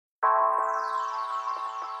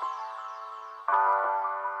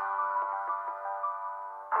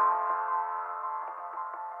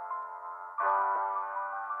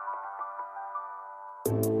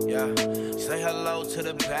Yeah, say hello to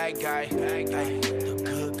the bad guy. The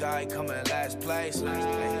good guy coming last place. You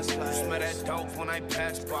smell that dope when I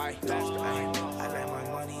pass by. I let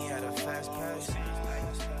my money at a fast pace.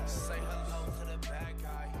 Say hello to the bad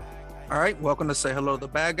guy. All right, welcome to Say Hello to the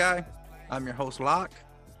Bad Guy. I'm your host, Locke.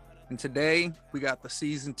 And today we got the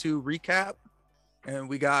season 2 recap. And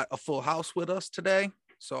we got a full house with us today.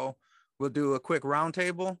 So we'll do a quick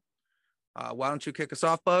roundtable. Why don't you kick us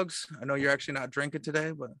off, Bugs? I know you're actually not drinking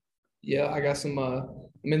today, but yeah, I got some. I'm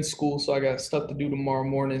in school, so I got stuff to do tomorrow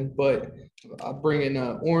morning. But I bring in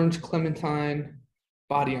orange, clementine,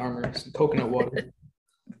 body armor, some coconut water.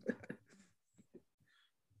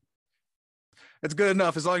 it's good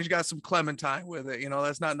enough as long as you got some clementine with it. You know,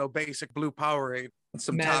 that's not no basic blue Powerade. It's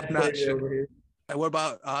some top-notch shit. Over here. And what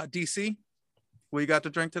about DC? What you got to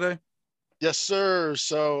drink today? Yes, sir.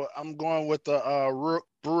 So I'm going with the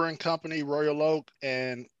brewing company, Royal Oak,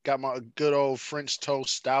 and got my good old French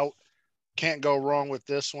toast stout. Can't go wrong with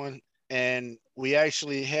this one. And we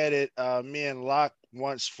actually had it, me and Locke,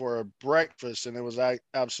 once for breakfast, and it was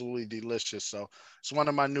absolutely delicious. So it's one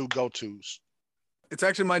of my new go-tos. It's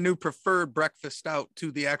actually my new preferred breakfast stout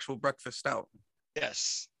to the actual breakfast stout.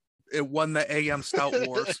 Yes. It won the AM Stout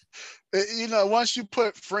Wars. You know, once you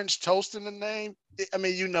put French toast in the name, I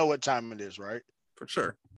mean, you know what time it is, right? For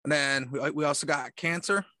sure. And then we also got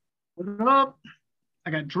Cancer. What up?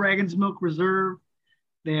 I got Dragon's Milk Reserve.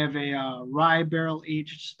 They have a rye barrel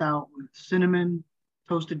aged stout with cinnamon,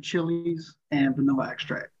 toasted chilies, and vanilla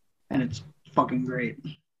extract. And it's fucking great.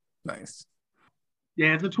 Nice.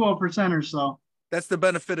 Yeah, it's a 12% or so. That's the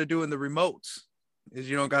benefit of doing the remotes, is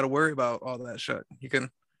you don't got to worry about all that shit. You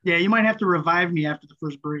can. Yeah, you might have to revive me after the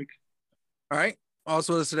first break. All right.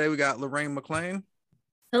 Also with us today, we got Lorraine McLean.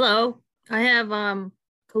 Hello. I have Kahlua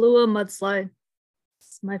Mudslide.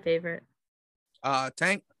 It's my favorite.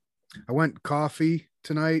 Tank. I went coffee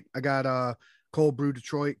tonight. I got a cold brew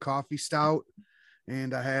Detroit coffee stout,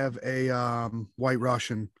 and I have a White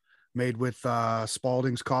Russian made with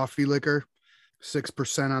Spalding's coffee liquor,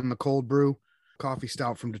 6% on the cold brew coffee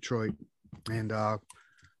stout from Detroit, and it's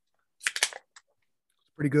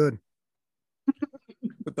pretty good.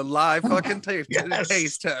 With the live fucking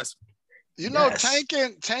taste test. You know, Yes.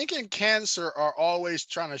 Tank and Cancer are always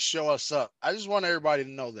trying to show us up. I just want everybody to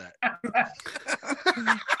know that.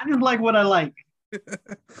 I just like what I like.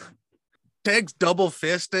 Tank's double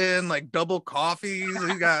fisting, like double coffees.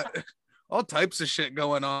 He got all types of shit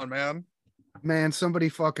going on, man. Man, somebody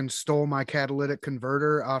fucking stole my catalytic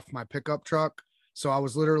converter off my pickup truck. So I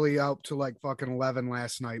was literally out to like fucking 11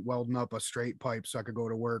 last night welding up a straight pipe so I could go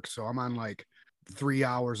to work. So I'm on like 3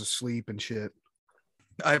 hours of sleep and shit.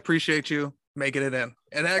 I appreciate you making it in.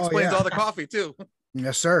 And that explains all the coffee too.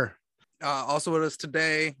 Yes, sir. Also with us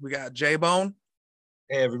today, we got J-Bone.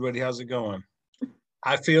 Hey, everybody. How's it going?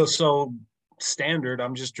 I feel so standard.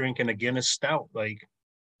 I'm just drinking a Guinness stout. Like,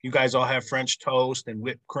 you guys all have French toast and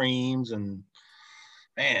whipped creams and,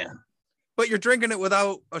 man. But you're drinking it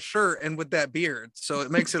without a shirt and with that beard. So it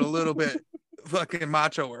makes it a little bit fucking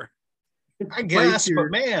machoer. I guess, but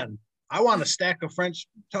man, I want a stack of French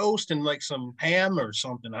toast and like some ham or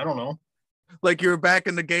something. I don't know. Like you're back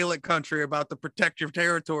in the Gaelic country about to protect your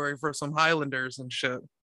territory for some Highlanders and shit.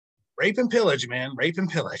 Rape and pillage, man. Rape and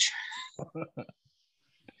pillage. All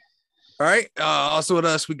right. Also with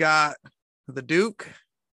us, we got the Duke.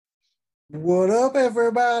 What up,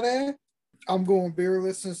 everybody? I'm going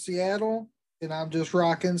beerless in Seattle, and I'm just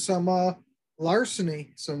rocking some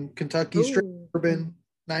Larceny, some Kentucky straight bourbon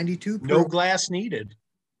 92. No glass needed.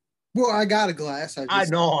 Well, I got a glass. I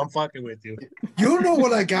know, I'm fucking with you. You don't know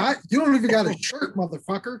what I got. You don't even got a shirt,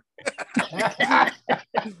 motherfucker. I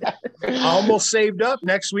almost saved up.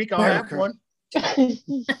 Next week I'll have one.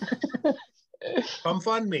 Come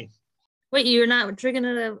fund me. Wait, you're not drinking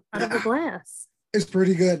it out of a glass? It's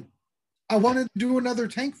pretty good. I wanted to do another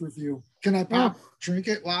tank review. Can I drink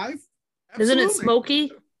it live? Isn't it Absolutely.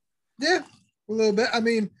 smoky? Yeah, a little bit. I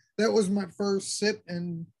mean, that was my first sip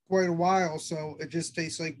in quite a while, so it just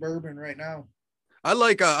tastes like bourbon right now. I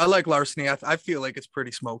like Larceny. I feel like it's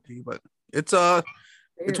pretty smoky, but it's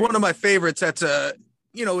one of my favorites. That's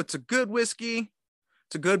it's a good whiskey,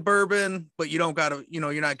 it's a good bourbon, but you don't gotta,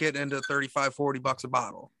 you're not getting into $35-$40 a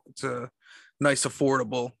bottle. It's a nice,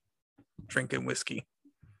 affordable drinking whiskey.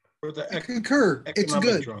 I concur. It's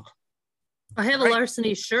good. Drunk. I have a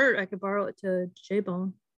Larceny shirt. I could borrow it to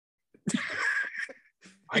J-Bone.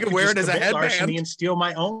 I can wear it as a headband. Larceny and steal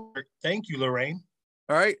my own. Thank you, Lorraine.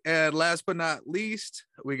 All right, and last but not least,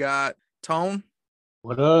 we got Tone.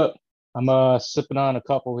 What up? I'm sipping on a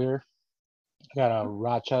couple here. I got a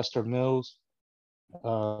Rochester Mills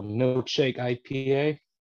milkshake IPA.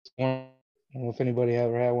 I don't know if anybody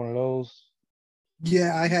ever had one of those.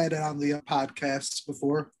 Yeah, I had it on the podcasts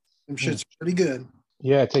before. Them shit's pretty good.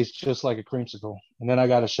 Yeah, it tastes just like a creamsicle. And then I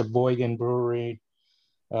got a Sheboygan Brewery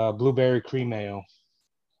blueberry cream ale.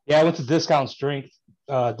 Yeah, I went to discount drinks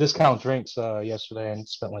yesterday and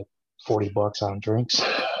spent like $40 on drinks.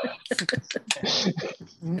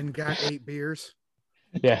 And got 8 beers.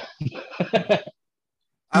 Yeah.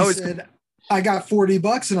 I said, I got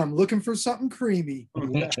 $40 and I'm looking for something creamy.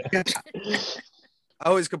 I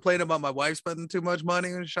always complain about my wife spending too much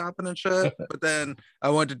money on shopping and shit, but then I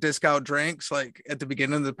went to discount drinks like at the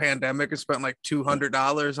beginning of the pandemic and spent like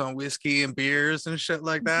 $200 on whiskey and beers and shit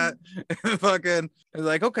like that. And fucking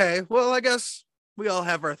like, okay, well, I guess we all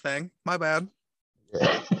have our thing. My bad.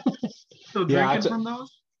 Still drinking from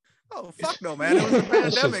those? Oh fuck no, man! It was a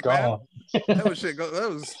pandemic, man. That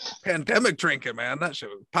was pandemic drinking, man. That shit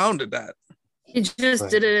pounded that. You just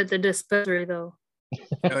did it at the dispensary, though.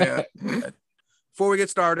 Oh yeah. Before we get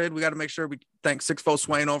started, we got to make sure we thank Sixfo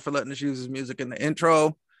Sueno for letting us use his music in the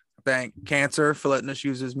intro. Thank Cancer for letting us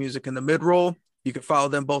use his music in the mid-roll. You can follow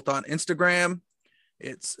them both on Instagram.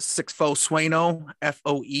 It's Sixfo Sueno,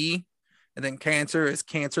 F-O-E. And then Cancer is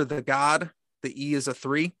Cancer the God. The E is a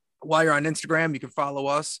 3. While you're on Instagram, you can follow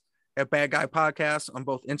us at Bad Guy Podcast on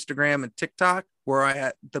both Instagram and TikTok. We're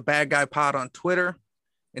at the Bad Guy Pod on Twitter.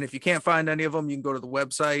 And if you can't find any of them, you can go to the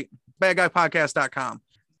website, badguypodcast.com.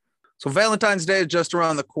 So Valentine's Day is just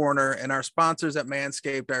around the corner, and our sponsors at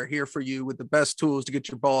Manscaped are here for you with the best tools to get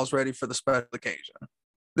your balls ready for the special occasion.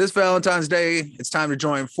 This Valentine's Day, it's time to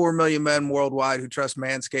join 4 million men worldwide who trust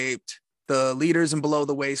Manscaped, the leaders in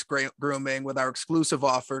below-the-waist grooming, with our exclusive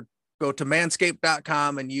offer. Go to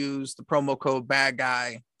manscaped.com and use the promo code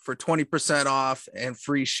BADGUY for 20% off and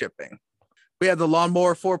free shipping. We have the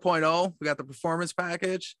Lawnmower 4.0. We got the Performance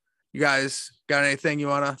Package. You guys got anything you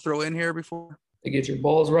want to throw in here before? To get your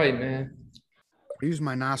balls right, man. I use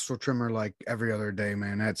my nostril trimmer like every other day,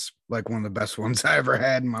 man. That's like one of the best ones I ever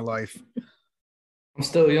had in my life. I'm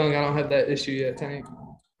still young. I don't have that issue yet, Tank.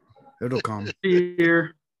 It'll come.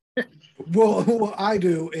 Here. Well, I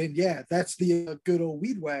do. And yeah, that's the good old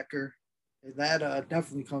weed whacker. And that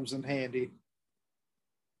definitely comes in handy.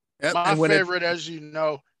 Yep. My favorite, as you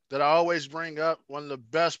know, that I always bring up, one of the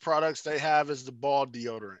best products they have is the ball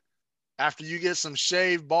deodorant. After you get some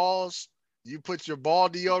shaved balls, you put your ball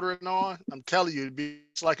deodorant on, I'm telling you, it'd be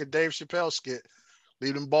just like a Dave Chappelle skit.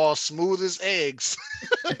 Leave them balls smooth as eggs.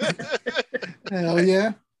 Hell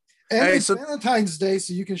yeah. And Hey, it's so- Valentine's Day,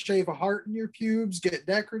 so you can shave a heart in your pubes, get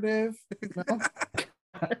decorative. You know?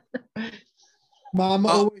 Mom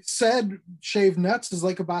always said shaved nuts is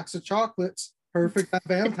like a box of chocolates. Perfect on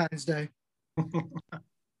Valentine's Day. I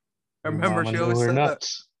remember she always said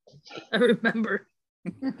nuts. I remember.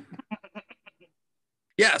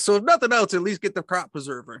 Yeah, so if nothing else, at least get the crop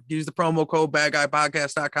preserver. Use the promo code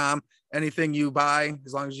badguypodcast.com. Anything you buy,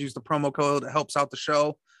 as long as you use the promo code, it helps out the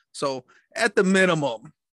show. So at the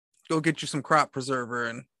minimum, go get you some crop preserver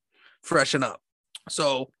and freshen up.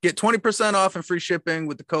 So get 20% off and free shipping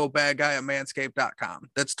with the code badguy at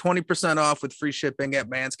manscaped.com. That's 20% off with free shipping at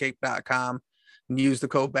manscaped.com and use the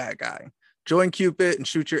code badguy. Join Cupid and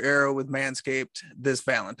shoot your arrow with Manscaped this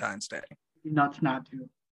Valentine's Day. Nuts not to.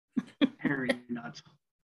 Hairy nuts.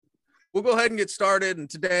 We'll go ahead and get started. And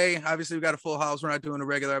today, obviously, we got a full house. We're not doing a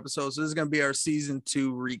regular episode. So this is going to be our season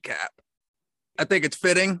 2 recap. I think it's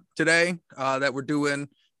fitting today that we're doing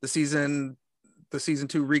the season 2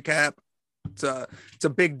 recap. It's a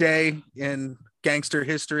big day in gangster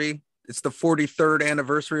history. It's the 43rd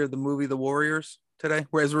anniversary of the movie The Warriors today.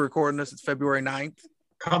 Whereas we're recording this, it's February 9th.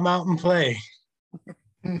 Come out and play.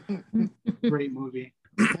 Great movie.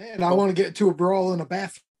 Man, I want to get into a brawl in a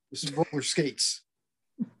bathroom with some roller skates.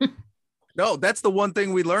 No, that's the one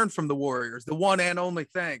thing we learned from the Warriors. The one and only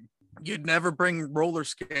thing. You'd never bring roller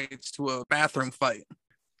skates to a bathroom fight.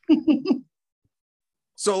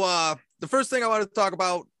 So the first thing I wanted to talk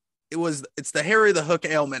about, it's the Harry the Hook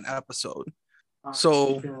ailment episode.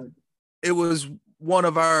 So it was one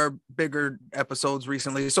of our bigger episodes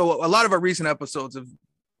recently. So a lot of our recent episodes have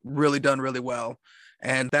really done really well.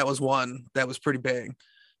 And that was one that was pretty big.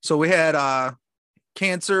 So we had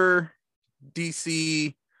Cancer,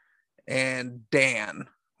 DC, and Dan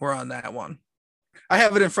were on that one. I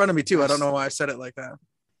have it in front of me too. I don't know why I said it like that.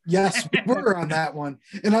 Yes, we were on that one.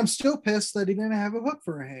 And I'm still pissed that he didn't have a hook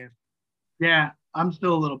for a hand. Yeah, I'm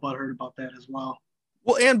still a little butthurt about that as well.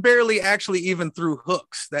 Well, and barely actually even threw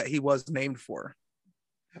hooks that he was named for.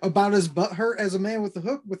 About as butthurt as a man with a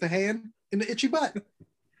hook with a hand in the itchy butt.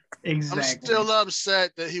 Exactly. I'm still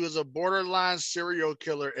upset that he was a borderline serial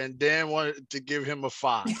killer and Dan wanted to give him a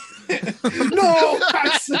 5. No,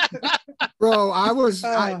 Bro,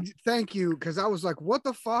 thank you, because I was like, what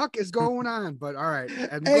the fuck is going on? But all right.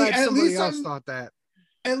 I'm glad somebody else thought that.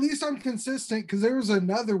 At least I'm consistent, because there was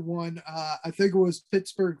another one. I think it was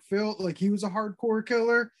Pittsburgh Phil. Like, he was a hardcore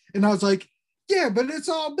killer. And I was like, yeah, but it's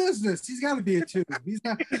all business. He's got to be a 2. He's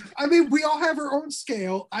not. I mean, we all have our own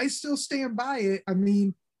scale. I still stand by it. I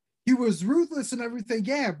mean, he was ruthless and everything,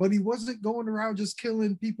 yeah, but he wasn't going around just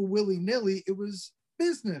killing people willy-nilly. It was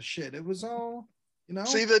business shit. It was all, you know.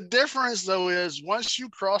 See, the difference though is once you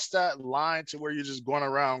cross that line to where you're just going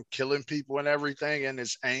around killing people and everything and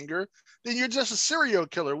it's anger, then you're just a serial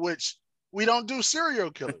killer, which we don't do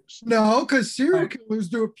serial killers. No, because serial killers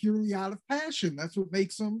do it purely out of passion. That's what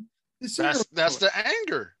makes them the serial That's killer. the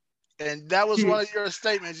anger. And that was one of your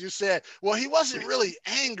statements. You said, well, he wasn't really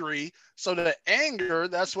angry. So the anger,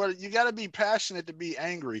 that's what you got to be passionate to be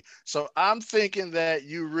angry. So I'm thinking that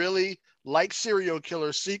you really like serial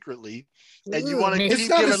killers secretly and you want to keep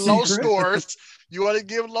giving low scores. You want to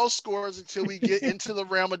give low scores until we get into the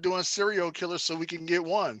realm of doing serial killers so we can get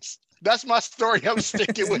ones. That's my story. I'm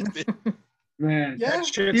sticking with it. Man, Yeah, That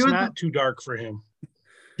shit's not too dark for him.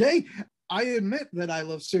 Jay, I admit that I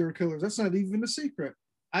love serial killers. That's not even a secret.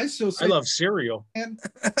 I still say I love cereal. And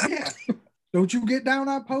yeah, don't you get down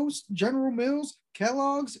on Post, General Mills,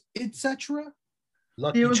 Kellogg's, etc.?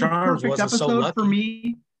 Lucky it was Charms a perfect wasn't so episode lucky. for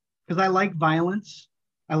me because I like violence,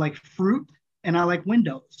 I like fruit, and I like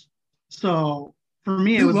windows. So for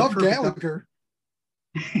me, it You was love a perfect Gallagher.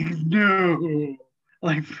 No,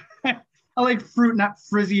 like I like fruit, not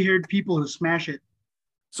frizzy-haired people who smash it.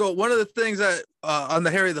 So one of the things that on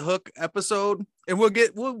the Harry the Hook episode, and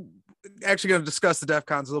we'll actually going to discuss the DEF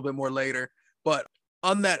CONs a little bit more later, but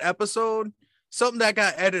on that episode, something that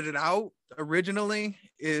got edited out originally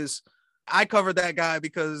is I covered that guy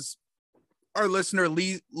because our listener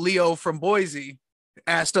Leo from Boise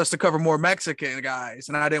asked us to cover more Mexican guys,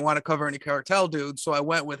 and I didn't want to cover any cartel dudes, so I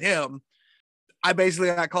went with him. I basically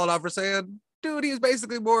got called out for saying, dude, he's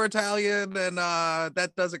basically more Italian, and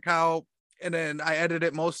that doesn't count. And then I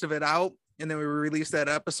edited most of it out, and then we released that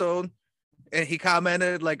episode. And he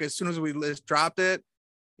commented, like, as soon as we dropped it,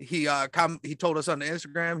 he told us on the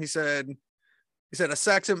Instagram, he said a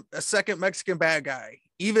second Mexican bad guy,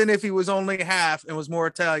 even if he was only half and was more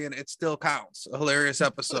Italian, it still counts. A hilarious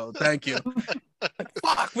episode. Thank you.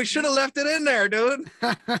 Fuck, we should have left it in there, dude.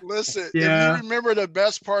 Listen, Yeah. if you remember, the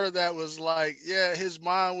best part of that was like, yeah, his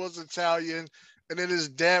mom was Italian, and then his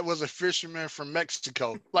dad was a fisherman from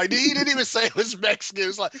Mexico. Like, he didn't even say it was Mexican.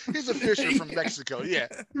 It's like, he's a fisherman from Mexico. Yeah.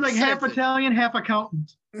 He's like Same half thing. Italian, half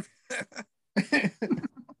accountant.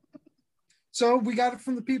 So we got it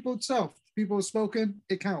from the people itself. People have spoken,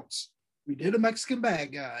 it counts. We did a Mexican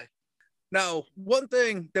bad guy. Now, one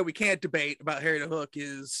thing that we can't debate about Harry the Hook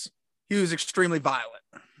is he was extremely violent.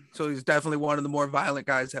 So he's definitely one of the more violent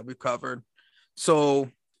guys that we've covered. So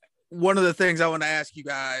one of the things I want to ask you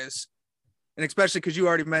guys, and especially because you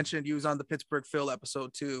already mentioned he was on the Pittsburgh Phil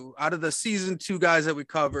episode too, out of the season 2 guys that we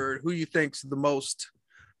covered, who do you think's the most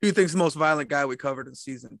violent guy we covered in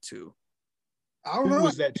season 2? I don't Who know.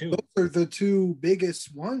 was that too? Those are the 2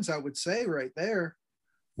 biggest ones, I would say, right there.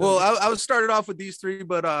 Well, I was started off with these 3,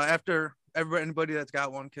 but after anybody that's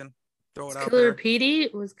got one can throw it out Killer there. Petey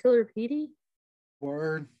was Killer Petey.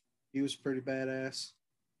 Word. He was pretty badass.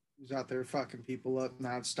 He was out there fucking people up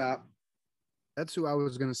nonstop. That's who I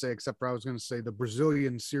was going to say, except for I was going to say the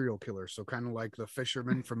Brazilian serial killer. So kind of like the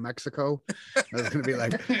fisherman from Mexico. I was going to be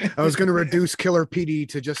like, I was going to reduce Killer PD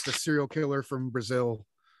to just a serial killer from Brazil.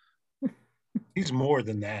 He's more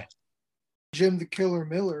than that. Jim the Killer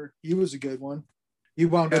Miller, he was a good one. He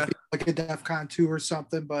wound Yeah. up being like a DEF CON 2 or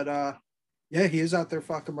something, but yeah, he is out there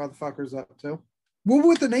fucking motherfuckers up too. Well,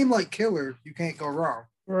 with a name like Killer, you can't go wrong.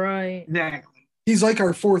 Right. Exactly. He's like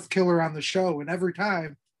our 4th killer on the show, and every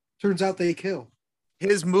time turns out they kill.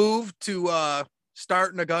 His move to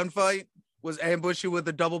start in a gunfight was ambush you with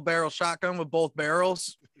a double barrel shotgun with both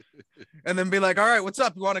barrels, and then be like, "All right, what's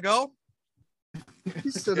up? You want to go?"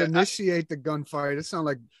 He said initiate the gunfight. It sounded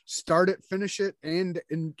like start it, finish it, and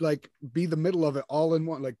like be the middle of it all in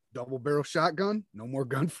one, like double barrel shotgun. No more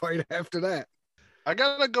gunfight after that. I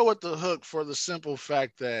gotta go with the Hook for the simple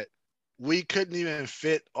fact that we couldn't even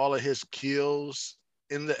fit all of his kills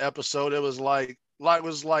in the episode. It was like,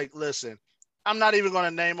 listen, I'm not even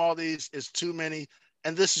gonna name all these. It's too many,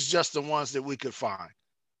 and this is just the ones that we could find.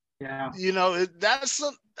 Yeah. You know, that's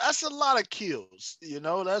a lot of kills. You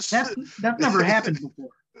know, that's never happened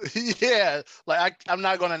before. yeah. Like I'm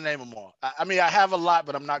not gonna name them all. I mean, I have a lot,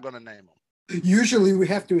 but I'm not gonna name them. Usually we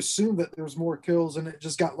have to assume that there's more kills and it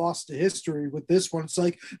just got lost to history. With this one, it's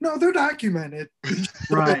like, no, they're documented.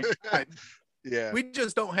 Right. Yeah. We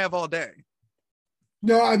just don't have all day.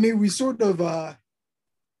 No, I mean, we sort of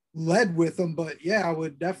led with him, but yeah, I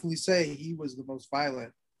would definitely say he was the most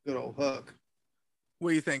violent. Good old Hook. What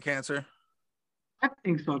do you think, Cancer? I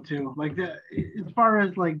think so too. Like as far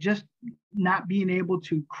as like just not being able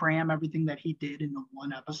to cram everything that he did into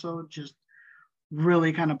one episode, just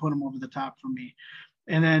really kind of put him over the top for me.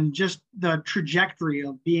 And then just the trajectory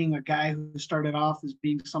of being a guy who started off as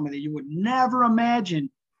being somebody that you would never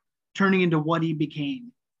imagine turning into what he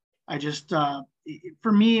became. I just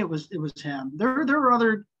for me it was him. There were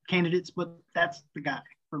other candidates, but that's the guy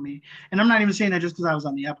for me. And I'm not even saying that just because I was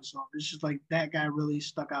on the episode. It's just like that guy really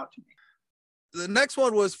stuck out to me. The next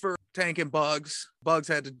one was for Tank and Bugs. Bugs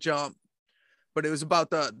had to jump, but it was about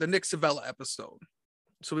the Nick Savella episode.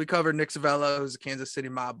 So we covered Nick Savella, who's a Kansas City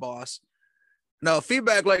mob boss. Now,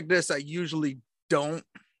 feedback like this, I usually don't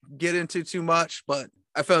get into too much, but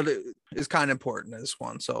I felt it is kind of important in this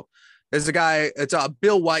one. So there's a guy, it's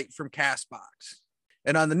Bill White from Castbox.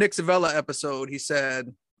 And on the Nick Savella episode, he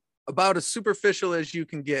said, about as superficial as you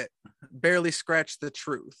can get, barely scratch the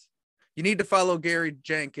truth. You need to follow Gary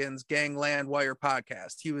Jenkins' Gangland Wire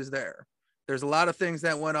podcast. He was there. There's a lot of things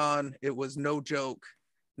that went on. It was no joke,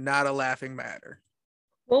 not a laughing matter.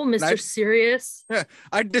 Oh, Mr. Serious. Yeah,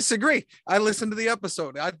 I disagree. I listened to the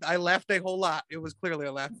episode. I laughed a whole lot. It was clearly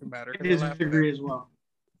a laughing matter. I disagree as well.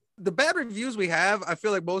 The bad reviews we have, I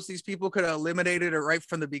feel like most of these people could have eliminated it right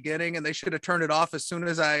from the beginning, and they should have turned it off as soon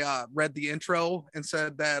as I read the intro and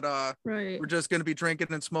said that we're just going to be drinking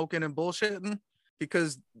and smoking and bullshitting,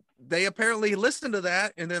 because they apparently listened to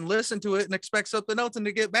that and then listened to it and expect something else and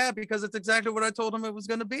to get mad because it's exactly what I told them it was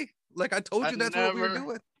going to be. Like I told you, that's what we were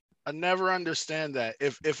doing. I never understand that.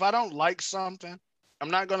 If I don't like something,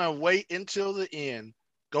 I'm not going to wait until the end,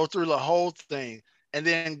 go through the whole thing, and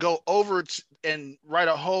then go over and write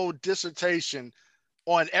a whole dissertation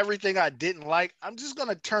on everything I didn't like. I'm just going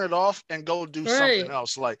to turn it off and go do something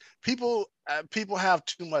else. Like people have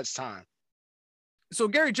too much time. So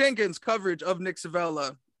Gary Jenkins' coverage of Nick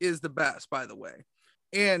Savella is the best, by the way.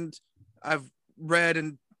 And I've read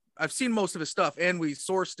and I've seen most of his stuff, and we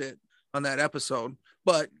sourced it on that episode.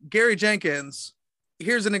 But Gary Jenkins,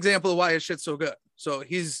 here's an example of why his shit's so good. So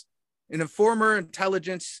he's an former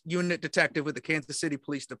intelligence unit detective with the Kansas City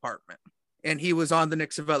Police Department, and he was on the Nick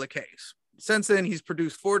Savella case. Since then, he's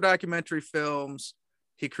produced 4 documentary films.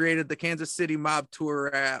 He created the Kansas City Mob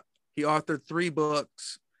Tour app. He authored 3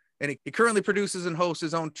 books, and he currently produces and hosts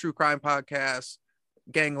his own true crime podcast,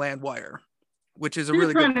 Gangland Wire, which is a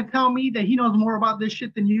really good. You're trying to tell me that he knows more about this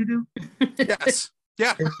shit than you do? Yes.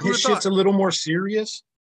 Yeah. His shit's a little more serious.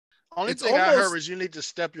 Only thing I heard is you need to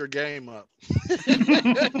step your game up.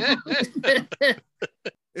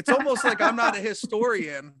 It's almost like I'm not a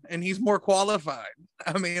historian and he's more qualified.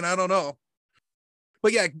 I mean, I don't know.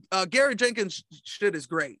 But yeah, Gary Jenkins' shit is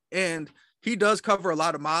great. And he does cover a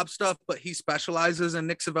lot of mob stuff, but he specializes in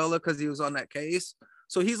Nick Savella because he was on that case.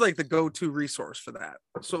 So he's like the go-to resource for that.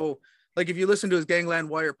 So like if you listen to his Gangland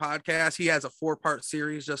Wire podcast, he has a 4-part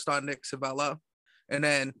series just on Nick Savella. And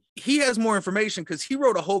then he has more information because he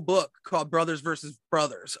wrote a whole book called Brothers versus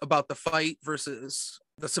Brothers about the fight versus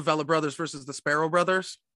the Savella brothers versus the Sparrow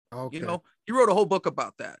brothers. Okay. You know, he wrote a whole book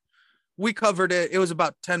about that. We covered it. It was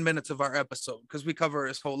about 10 minutes of our episode because we cover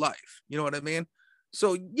his whole life. You know what I mean?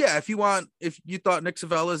 So yeah, if you thought Nick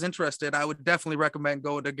Savella is interested, I would definitely recommend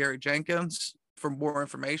going to Gary Jenkins for more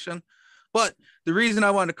information. But the reason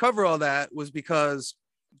I wanted to cover all that was because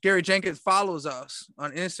Gary Jenkins follows us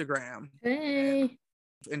on Instagram. Hey.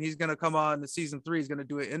 And he's going to come on to season 3. He's going to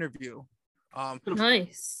do an interview.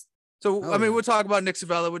 Nice. So, I mean, we'll talk about Nick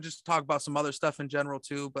Savella. We'll just talk about some other stuff in general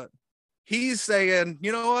too. But he's saying,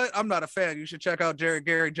 you know what? I'm not a fan. You should check out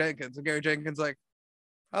Gary Jenkins. And Gary Jenkins like,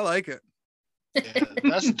 I like it. Yeah,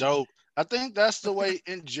 that's dope. I think that's the way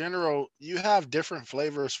in general, you have different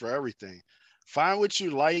flavors for everything. Find what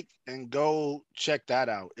you like and go check that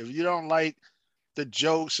out. If you don't like the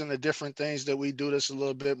jokes and the different things that we do that's a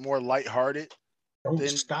little bit more lighthearted, don't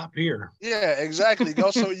stop here. Yeah, exactly.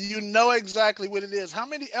 Go so you know exactly what it is. How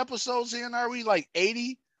many episodes in are we? Like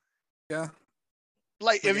 80? Yeah.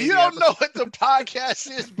 Like if you don't know what the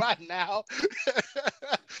podcast is by now,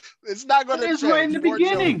 it's not going to change. It's right in the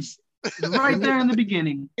beginning. Right there in the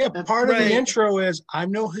beginning. Yeah, part of the intro is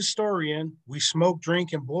I'm no historian. We smoke,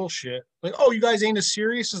 drink, and bullshit. Like, oh, you guys ain't as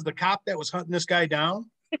serious as the cop that was hunting this guy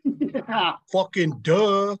down? Yeah. Fucking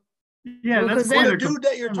duh. Yeah, that's the dude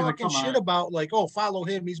that you're talking shit about, like, oh, follow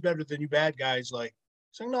him, he's better than you bad guys. Like,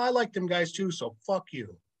 so no, I like them guys too, so fuck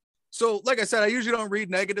you. So, like I said, I usually don't read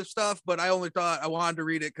negative stuff, but I only thought I wanted to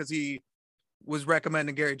read it because he was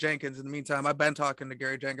recommending Gary Jenkins. In the meantime, I've been talking to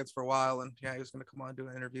Gary Jenkins for a while, and yeah, he was going to come on and do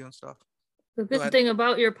an interview and stuff. The good thing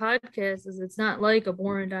about your podcast is it's not like a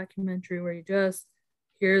boring documentary where you just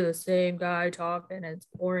hear the same guy talk and it's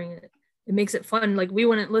boring. It makes it fun. Like, we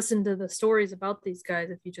wouldn't listen to the stories about these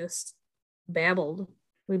guys if you just babbled.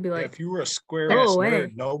 We'd be like, if you were a square ass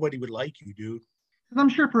nerd, nobody would like you, dude. I'm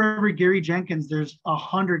sure for every Gary Jenkins, there's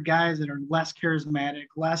 100 guys that are less charismatic,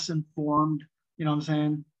 less informed. You know what I'm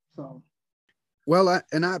saying? So, well,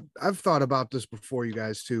 I've thought about this before, you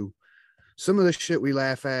guys too. Some of the shit we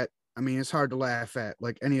laugh at, I mean, it's hard to laugh at.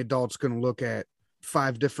 Like, any adult's going to look at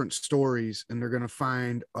 5 different stories and they're going to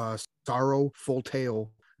find a sorrowful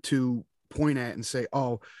tale to point at and say,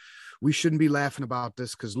 oh, we shouldn't be laughing about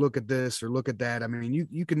this because look at this or look at that. I mean,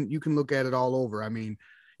 you can look at it all over. I mean,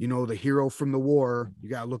 you know, the hero from the war, you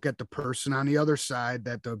got to look at the person on the other side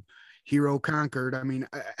that the hero conquered. I mean,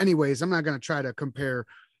 anyways, I'm not going to try to compare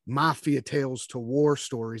mafia tales to war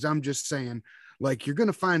stories. I'm just saying, like, you're going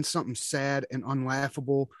to find something sad and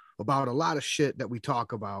unlaughable about a lot of shit that we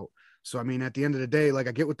talk about. So, I mean, at the end of the day, like,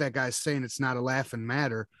 I get what that guy's saying. It's not a laughing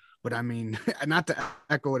matter, but I mean, not to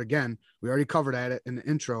echo it again, we already covered at it in the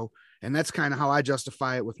intro. And that's kind of how I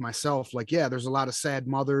justify it with myself. Like, yeah, there's a lot of sad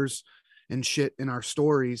mothers and shit in our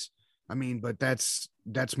stories. I mean, but that's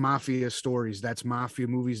mafia stories. That's mafia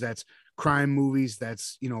movies. That's crime movies.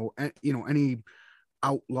 That's, any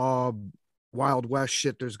outlaw Wild West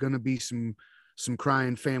shit. There's going to be some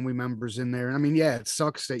crying family members in there. And I mean, yeah, it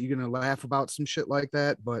sucks that you're going to laugh about some shit like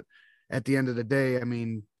that. But at the end of the day, I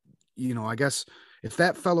mean, I guess if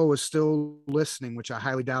that fellow is still listening, which I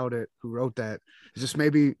highly doubt it, who wrote that, just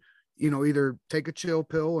maybe, either take a chill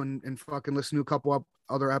pill and fucking listen to a couple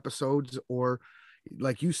other episodes, or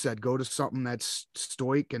like you said, go to something that's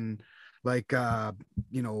stoic and like,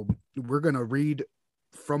 we're going to read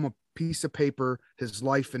from a piece of paper his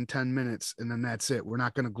life in 10 minutes. And then that's it. We're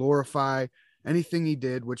not going to glorify anything he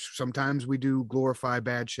did, which sometimes we do glorify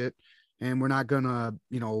bad shit. And we're not going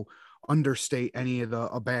to, understate any of the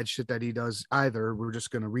bad shit that he does either. We're just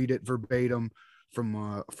going to read it verbatim from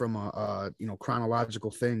a chronological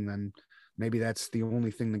thing. Then maybe that's the only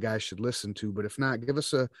thing the guy should listen to. But if not, give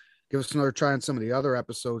us another try on some of the other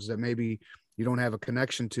episodes that maybe you don't have a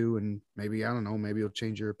connection to, and maybe, I don't know, maybe it'll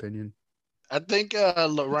change your opinion. I think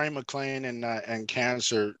Lorraine McLean and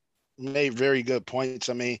Cancer made very good points.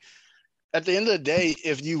 I mean, at the end of the day,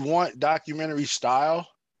 if you want documentary style,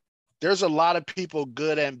 there's a lot of people,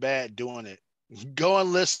 good and bad, doing it. Go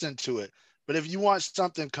and listen to it. But if you want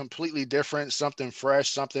something completely different, something fresh,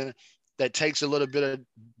 something that takes a little bit of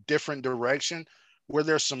different direction, where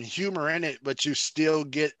there's some humor in it, but you still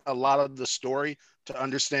get a lot of the story to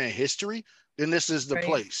understand history, then this is the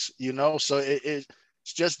place, So it's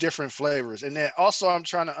just different flavors. And then also I'm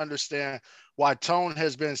trying to understand why Tone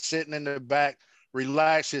has been sitting in the back,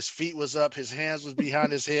 relaxed, his feet was up, his hands was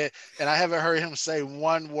behind his head, and I haven't heard him say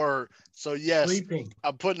one word. So yes, sleeping.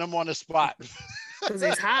 I'm putting him on the spot. Because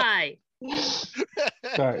he's high.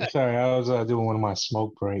 Sorry, I was doing one of my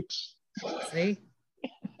smoke breaks. See?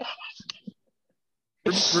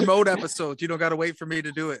 Remote episodes. You don't got to wait for me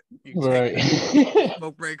to do it. Right.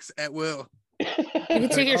 Smoke breaks at will. You can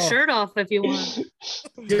take your shirt off if you want.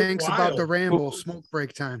 Thanks about the ramble. Smoke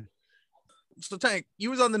break time. So Tank,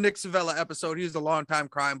 you was on the Nick Savella episode. He was a longtime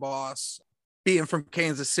crime boss, being from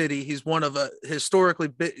Kansas City. He's one of the historically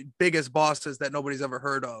biggest bosses that nobody's ever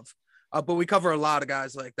heard of. But we cover a lot of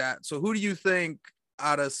guys like that. So who do you think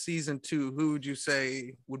out of season 2, who would you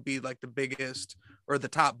say would be like the biggest or the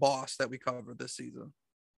top boss that we covered this season?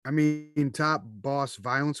 I mean, top boss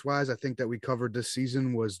violence wise, I think that we covered this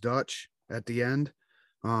season was Dutch at the end.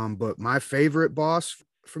 But my favorite boss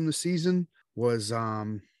from the season was,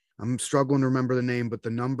 I'm struggling to remember the name, but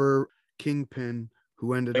the number kingpin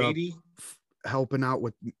who ended Beatty? up helping out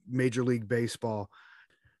with Major League Baseball.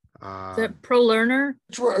 Is that Pro Learner?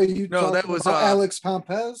 Are you that was Alex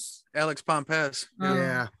Pompez. Alex Pompez.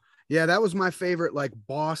 Yeah, that was my favorite, like,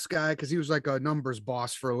 boss guy, because he was like a numbers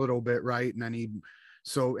boss for a little bit, right? And then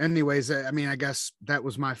so anyways, I mean, I guess that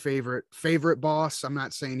was my favorite boss. I'm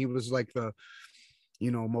not saying he was like the,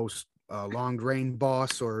 most long range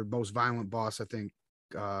boss or most violent boss. I think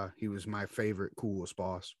he was my favorite, coolest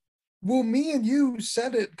boss. Well, me and you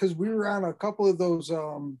said it because we were on a couple of those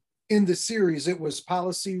in the series. It was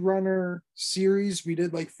Policy Runner series. We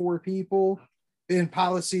did like 4 people. And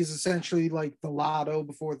Policy is essentially like the lotto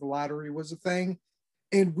before the lottery was a thing.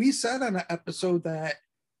 And we said on an episode that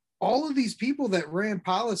all of these people that ran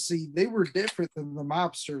Policy, they were different than the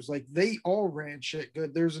mobsters. Like, they all ran shit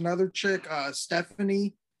good. There's another chick,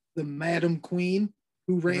 Stephanie, the Madam Queen,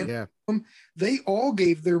 who ran them. They all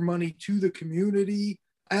gave their money to the community.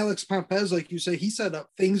 Alex Pompez, like you say, he set up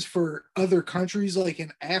things for other countries like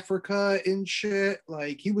in Africa and shit.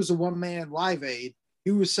 Like he was a one-man Live Aid.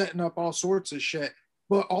 He was setting up all sorts of shit.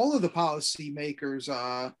 But all of the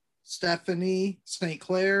policymakers, Stephanie St.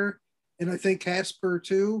 Clair, and I think Casper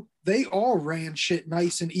too, they all ran shit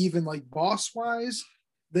nice and even, like boss-wise.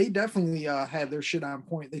 They definitely had their shit on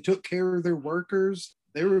point. They took care of their workers.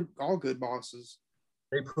 They were all good bosses.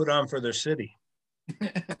 They put on for their city.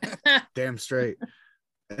 Damn straight.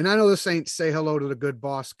 And I know this ain't say hello to the good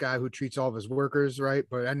boss guy who treats all of his workers right,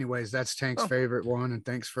 but anyways, that's Tank's favorite one, and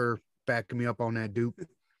thanks for backing me up on that, Duke.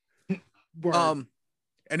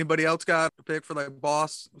 Anybody else got a pick for like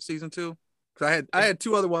Boss season 2? Because I had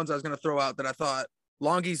 2 other ones I was gonna throw out that I thought.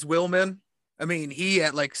 Longies Willman. I mean, he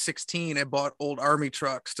at like 16 had bought old army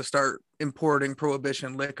trucks to start importing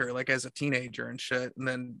prohibition liquor, like as a teenager and shit, and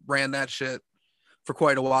then ran that shit for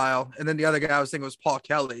quite a while. And then the other guy I was thinking was Paul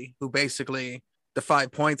Kelly, who basically the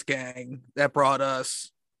 5 Points gang that brought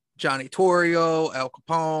us Johnny Torrio, Al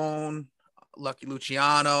Capone, Lucky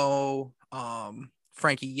Luciano,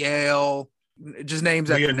 Frankie Yale, just names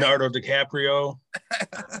that Leonardo DiCaprio.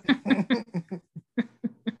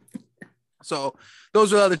 So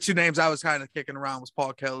those are the other 2 names I was kind of kicking around, was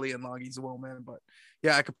Paul Kelly and Longies Willman. But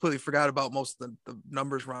yeah, I completely forgot about most of the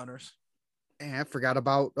numbers runners. And I forgot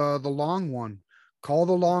about the long one. Call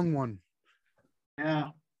the long one. Yeah.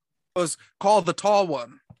 It was Call the Tall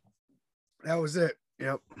One. That was it.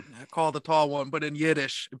 Yep. Call the Tall One, but in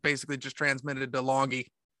Yiddish, it basically just transmitted to Longy.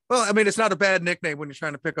 Well, I mean, it's not a bad nickname when you're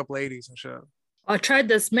trying to pick up ladies and shit. I tried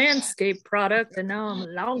this Manscaped product and now I'm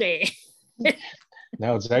Longy.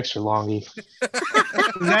 Now it's extra longy.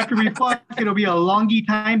 After we fuck, it'll be a longy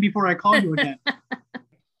time before I call you again.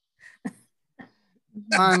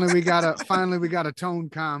 Finally, we got a tone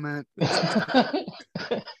comment.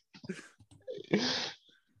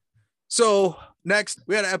 So next,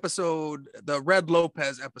 we had an episode, the Red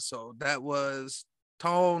Lopez episode. That was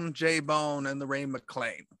Tone, J-Bone, and the Ray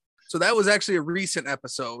McClain. So that was actually a recent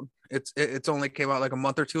episode. It's only came out like a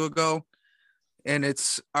month or 2 ago. And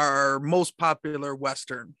it's our most popular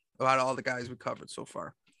Western about all the guys we covered so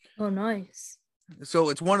far. Oh, nice. So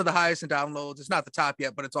it's one of the highest in downloads. It's not the top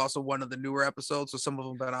yet, but it's also one of the newer episodes. So some of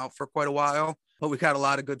them have been out for quite a while, but we got a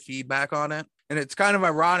lot of good feedback on it. And it's kind of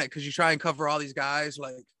ironic because you try and cover all these guys,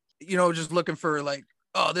 like, you know, just looking for like,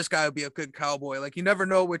 oh, this guy would be a good cowboy. Like you never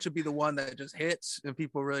know which would be the one that just hits and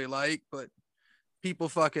people really like, but people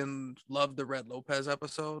fucking love the Red Lopez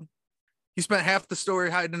episode. He spent half the story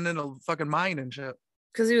hiding in a fucking mine and shit.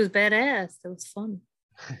 Because he was badass. It was fun.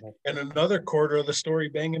 And another quarter of the story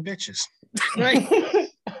banging bitches. Right.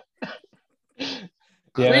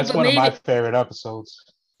 Yeah, that's one of my favorite episodes.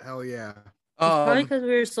 Hell yeah. Probably because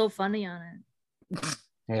we were so funny on it.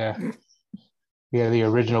 Yeah. Yeah, the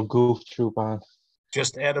original Goof Troop on.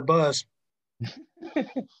 Just add a buzz.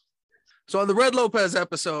 So on the Red Lopez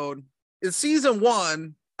episode, in season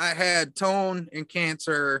 1, I had Tone and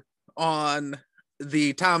Cancer on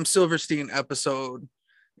the Tom Silverstein episode,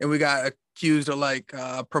 and we got accused of like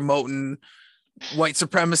promoting white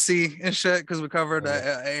supremacy and shit because we covered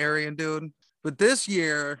a Aryan dude. But this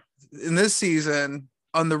year, in this season,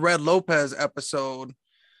 on the Red Lopez episode,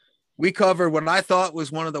 we covered what I thought was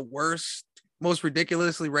one of the worst, most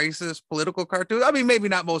ridiculously racist political cartoons. I mean, maybe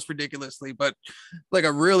not most ridiculously, but like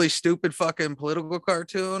a really stupid fucking political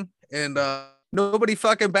cartoon. And nobody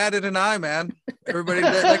fucking batted an eye, man. Everybody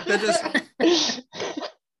did, like they just.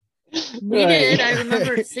 We did. I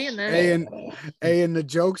remember seeing that. And the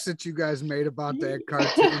jokes that you guys made about that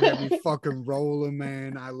cartoon had me fucking rolling,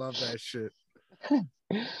 man. I love that shit.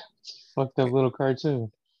 Fucked up little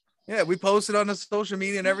cartoon. Yeah, we posted on the social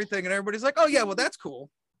media and everything, and everybody's like, "Oh yeah, well that's cool."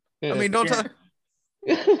 Yeah. I mean, don't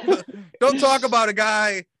talk about a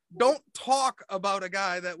guy. Don't talk about a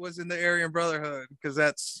guy that was in the Aryan Brotherhood because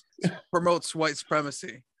that's promotes white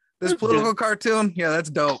supremacy. This political cartoon, yeah, that's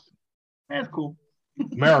dope. That's cool.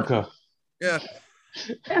 America. Yeah.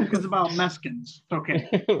 It's about Mexicans.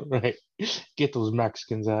 Okay. Right. Get those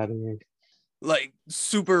Mexicans out of here. Like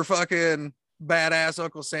super fucking badass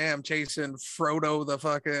Uncle Sam chasing Frodo the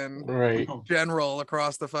fucking general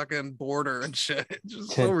across the fucking border and shit. It's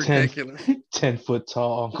just so ridiculous. 10-foot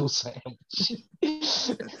tall Uncle Sam.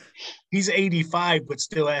 He's 85, but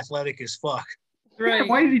still athletic as fuck. Right.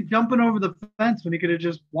 Why is he jumping over the fence when he could have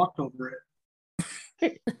just walked over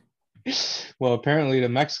it? Well, apparently the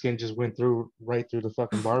Mexican just went right through the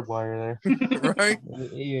fucking barbed wire there. Right? He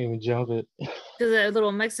didn't even jump it. Because that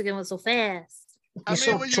little Mexican was so fast. I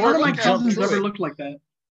mean, when None of my cousins ever looked like that.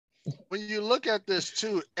 When you look at this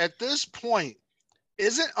too, at this point,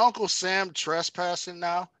 isn't Uncle Sam trespassing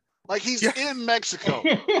now? Like he's in Mexico.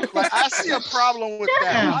 Like I see a problem with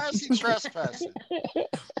that. Why is he trespassing?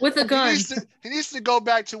 With a gun. He needs to go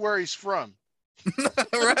back to where he's from.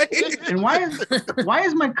 Right? And why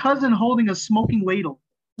is my cousin holding a smoking ladle?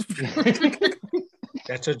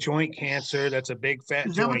 That's a joint cancer. That's a big fat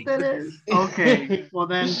Is that joint. what that is? Okay. Well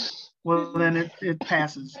then it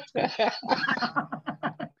passes. It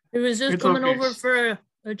was just It's coming okay. over for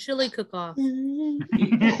a chili cook-off.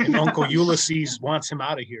 And Uncle Ulysses wants him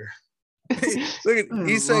out of here. Look at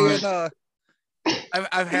he's saying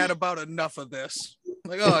I've had about enough of this.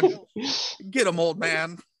 Like, oh, get him, old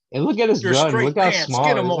man. And look at his Your gun. straight Look how pants. small.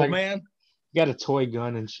 Get him, It's old like, man. you got a toy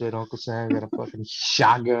gun and shit. Uncle Sam got a fucking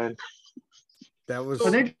shotgun. That was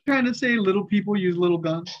Are they trying to say little people use little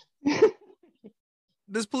guns?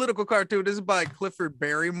 This political cartoon, this is by Clifford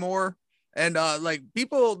Barrymore. And like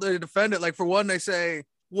people, they defend it. Like for one, they say,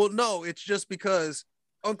 well, no, it's just because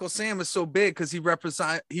Uncle Sam is so big because he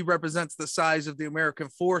represents the size of the American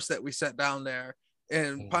force that we set down there.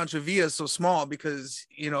 And Pancho Villa is so small because,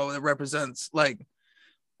 you know, it represents like,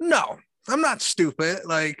 no, I'm not stupid.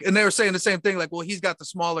 Like, and they were saying the same thing, like, well, he's got the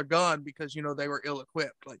smaller gun because, you know, they were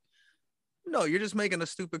ill-equipped. Like, no, you're just making a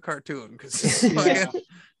stupid cartoon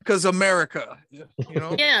because America, you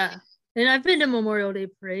know? Yeah. And I've been to Memorial Day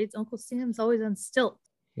parades. Uncle Sam's always on stilts.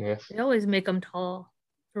 Yeah. They always make him tall.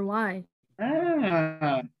 For why?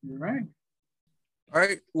 You're right. All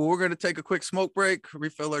right. Well, we're going to take a quick smoke break,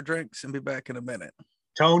 refill our drinks, and be back in a minute.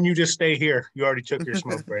 Tone, you just stay here. You already took your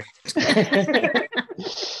smoke break.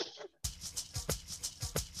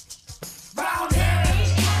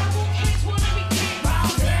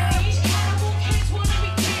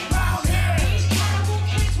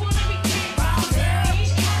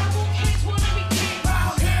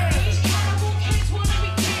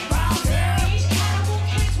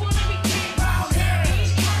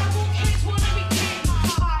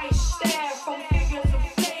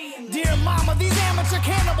 Dear mama, these amateur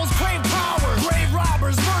cannibals crave power. Grave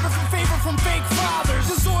robbers, murder from favor from fake fathers.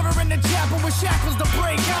 Disorder in the chapel with shackles to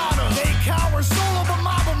break out of. They cower, solo but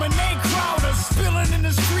mob 'em and they crowd us. Spilling in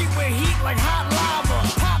the street with heat like hot lava.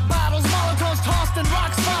 Pop bottles, molotovs tossed and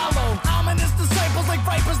rocks follow. Ominous disciples like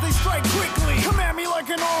vipers, they strike quickly. Come at me like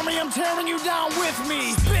an army, I'm tearing you down with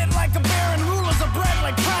me. Spit like a baron, rulers of bread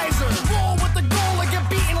like Kaiser. Roll with the goal and get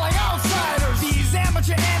beaten like outsiders. These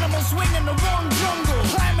amateur animals swing in the wrong jungle.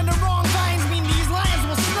 Climbing the wrong vines mean these lions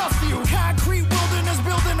will snuff you. Concrete wilderness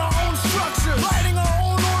building our own structures. Writing our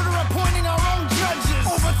own order, appointing our own judges.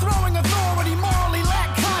 Overthrowing authority, morally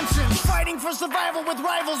lack conscience. Fighting for survival with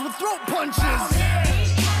rivals with throat punches.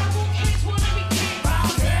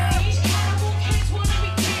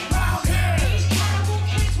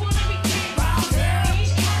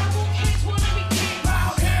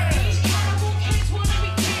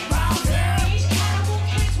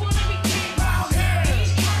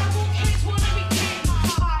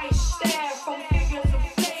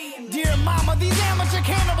 Dear mama, these amateur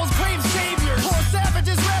cannibals crave saviors. Poor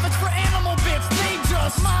savages ravage for animal bits. They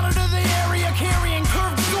just monitor the area carrying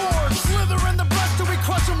curved swords. Slither in the brush till we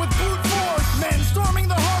crush them with brute force. Men storming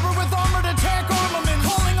the harbor with armored attack armaments.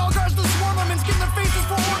 Calling all guards to swarm them and skin their faces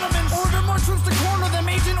for ornaments. Order more troops to corner them,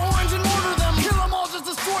 Agent Orange and mortar them. Kill them all, just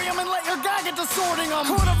destroy them and let your guy get to sorting them.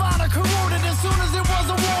 Court of honor corroded as soon as it was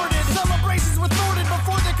awarded. Celebrations were thwarted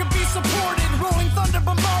before they could be supported. Rolling thunder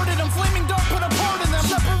bombarded them, flaming dart put a part in them.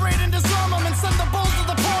 Separate and disarm them and send the bulls to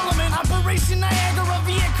the parliament. Operation Niagara,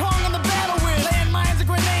 Viet Cong on the battle with landmines and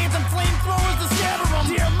grenades and flamethrowers to scatter them.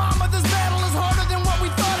 Dear mama, this battle is harder than what we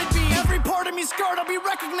thought it'd be. Every part of me scarred, I'll be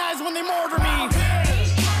recognized when they mortar me.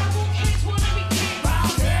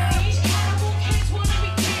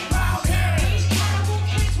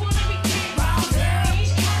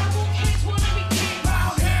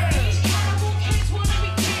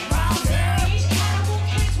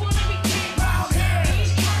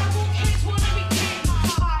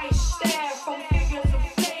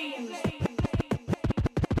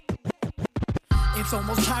 It's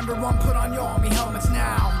almost time to run, put on your army helmets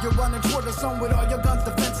now. You're running toward the sun with all your guns'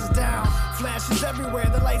 defenses down. Flashes everywhere,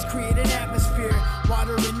 the lights create an atmosphere.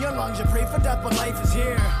 Water in your lungs, you pray for death, but life is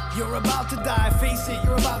here. You're about to die, face it,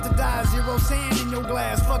 you're about to die. Zero sand in your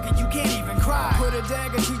glass, fuck it, you can't even cry. Put a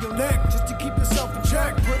dagger to your neck, just to keep yourself in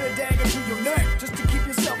check. Put a dagger to your neck, just to keep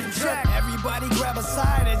yourself in check. Everybody grab a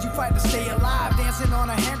side as you fight to stay alive. Dancing on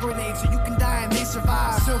a hand grenade so you can die and they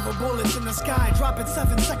survive. Silver bullets in the sky, dropping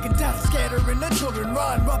 7-second death. Scattering the children,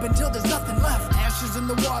 run, rub until there's nothing left. Ashes in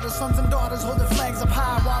the water, sons and daughters hold their flags up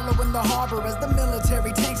high. Wallow in the harbor as the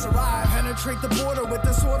military tanks arrive. Penetrate the border with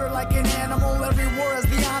disorder like an animal. Every war has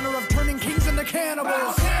the honor of turning kings into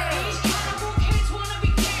cannibals.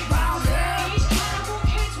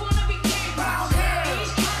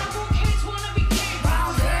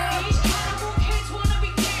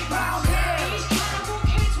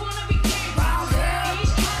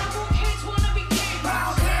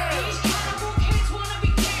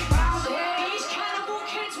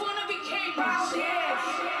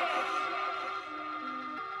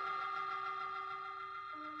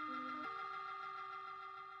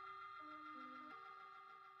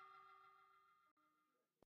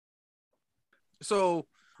 So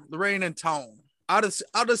Lorraine and Tone, out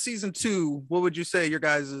of season 2, what would you say your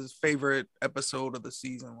guys' favorite episode of the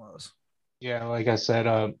season was? Yeah, like I said,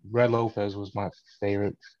 Red Lopez was my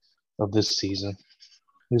favorite of this season.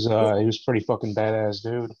 He was pretty fucking badass,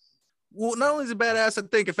 dude. Well, not only is it badass, I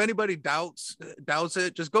think if anybody doubts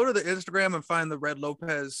it, just go to the Instagram and find the Red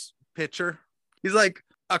Lopez picture. He's like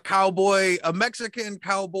a cowboy, a Mexican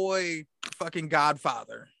cowboy, fucking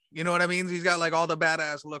Godfather. You know what I mean? He's got like all the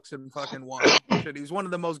badass looks in fucking one. Shit, he's one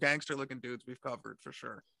of the most gangster looking dudes we've covered for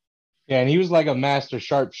sure. Yeah, and he was like a master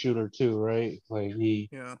sharpshooter too, right? Like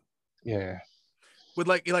yeah, with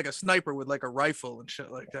like a sniper with like a rifle and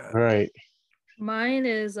shit like that. Right. Mine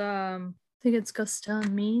is I think it's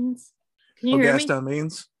Gaston Means. Can you hear Gaston me?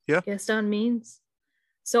 Means? Yeah. Gaston Means.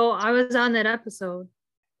 So I was on that episode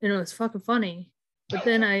and it was fucking funny. But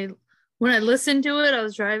then when I listened to it, I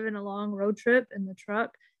was driving a long road trip in the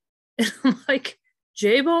truck and I'm like,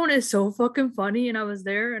 J-Bone is so fucking funny. And I was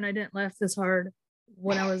there and I didn't laugh this hard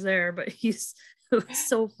when I was there, but it was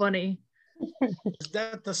so funny. Is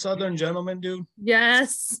that the Southern Gentleman dude?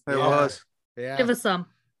 Yes. It was. Yeah. Give us some.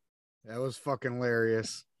 That was fucking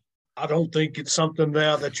hilarious. I don't think it's something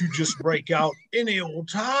there that you just break out any old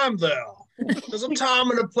time there. There's a time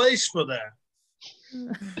and a place for that.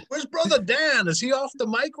 Where's Brother Dan? Is he off the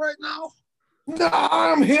mic right now? No,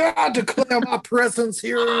 I'm here. I declare my presence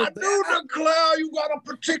here. I do declare you got a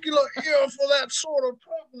particular ear for that sort of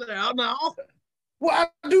talk there now. Well,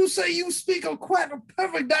 I do say you speak a quite a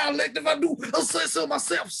perfect dialect if I do say so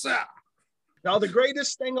myself, sir. Now, the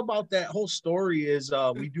greatest thing about that whole story is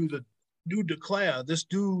we do declare. This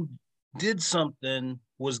dude did something,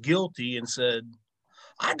 was guilty, and said,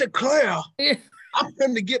 I declare I'm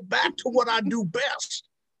going to get back to what I do best.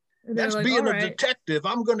 That's like, being a detective.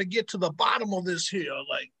 I'm going to get to the bottom of this here.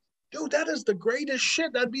 Like, dude, that is the greatest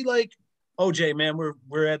shit. That'd be like, OJ, man,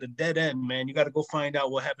 we're at a dead end, man. You got to go find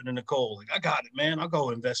out what happened to Nicole. Like, I got it, man. I'll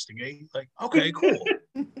go investigate. Like, okay, cool.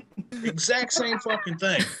 Exact same fucking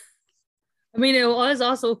thing. I mean, it was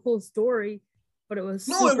also a cool story, but it was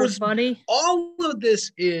super funny. All of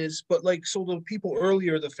this is, but like, so the people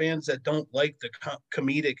earlier, the fans that don't like the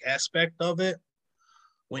comedic aspect of it,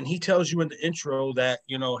 when he tells you in the intro that,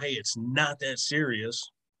 you know, hey, it's not that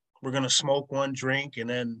serious. We're going to smoke one drink. And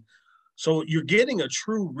then, so you're getting a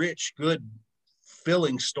true, rich, good,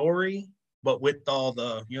 filling story, but with all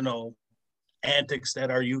the, you know, antics that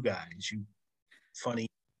are you guys, you funny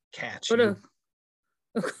cats. But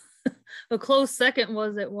a close second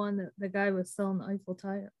was it one that the guy was selling the Eiffel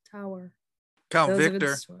Tower. Count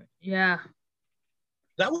Victor. Yeah.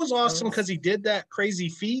 That was awesome because he did that crazy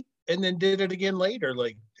feat and then did it again later.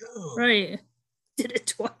 Like, dude. Right. Did it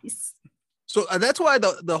twice. So that's why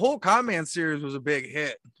the whole Con series was a big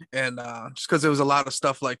hit. And just because there was a lot of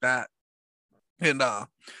stuff like that. And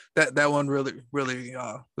that one really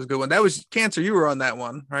was a good one. That was Cancer. You were on that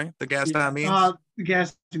one, right? The Gaston Means? The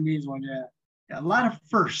Gaston Means one, yeah. A lot of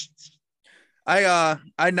firsts. I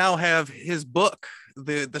now have his book,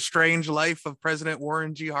 The Strange Life of President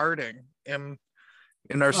Warren G. Harding, in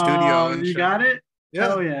our studio. You got it? Yeah.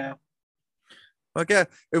 Oh yeah. Okay.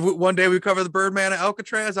 If one day we cover the Birdman at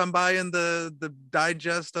Alcatraz, I'm buying the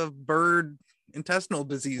digest of bird intestinal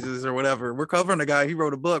diseases or whatever. We're covering a guy. He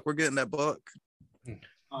wrote a book. We're getting that book.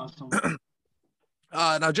 Awesome.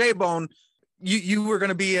 Now J-Bone, you were going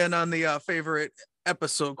to be in on the favorite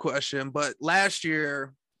episode question, but last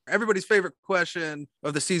year everybody's favorite question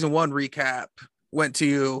of the season 1 recap went to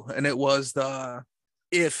you, and it was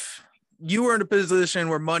if you were in a position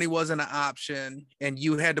where money wasn't an option and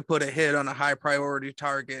you had to put a hit on a high priority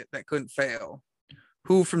target that couldn't fail,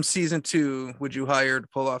 who from season 2 would you hire to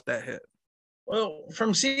pull off that hit? Well,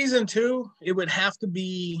 from season 2, it would have to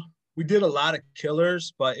be, we did a lot of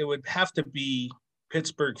killers, but it would have to be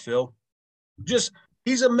Pittsburgh Phil. Just,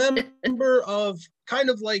 he's a member of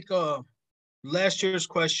kind of like last year's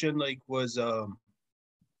question, like was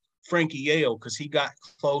Frankie Yale, because he got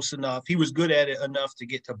close enough. He was good at it enough to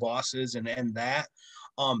get to bosses and end that.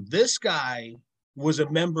 This guy was a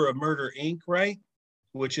member of Murder Inc., right?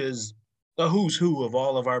 Which is the who's who of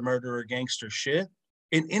all of our murderer gangster shit.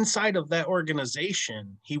 And inside of that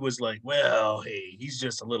organization, he was like, well, hey, he's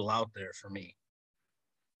just a little out there for me.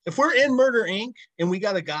 If we're in Murder Inc. and we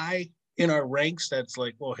got a guy in our ranks that's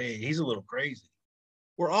like, well, hey, he's a little crazy.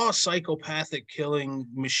 We're all psychopathic killing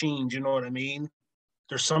machines, you know what I mean?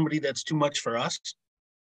 There's somebody that's too much for us.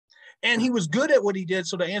 And he was good at what he did.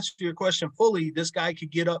 So to answer your question fully, this guy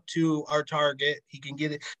could get up to our target. He can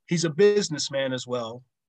get it. He's a businessman as well,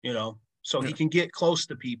 you know, so he can get close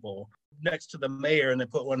to people next to the mayor and then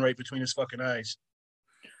put one right between his fucking eyes.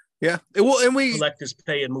 Yeah. Well, and we collect his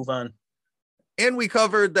pay and move on. And we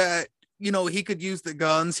covered that you know, he could use the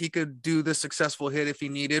guns, he could do the successful hit if he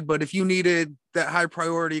needed, but if you needed that high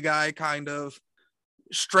priority guy kind of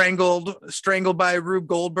strangled by Rube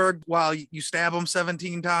Goldberg while you stab him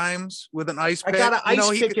 17 times with an ice pick. I got an ice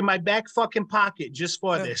pick could, in my back fucking pocket just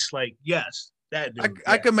for this. Like, yes, that dude.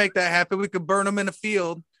 I could make that happen. We could burn him in a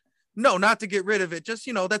field. No, not to get rid of it. Just,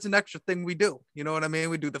 you know, that's an extra thing we do. You know what I mean?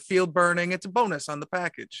 We do the field burning. It's a bonus on the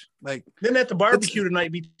package. Like, then at the barbecue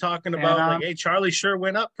tonight, be talking about like, hey, Charlie sure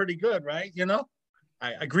went up pretty good, right? You know,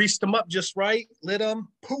 I greased him up just right, lit him,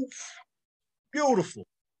 poof, beautiful.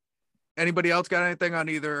 Anybody else got anything on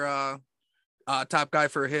either top guy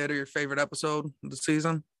for a hit or your favorite episode of the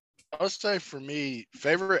season? I would say for me,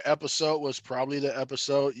 favorite episode was probably the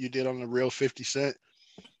episode you did on the Real 50 Cent.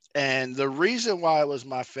 And the reason why it was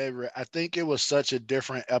my favorite, I think it was such a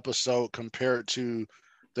different episode compared to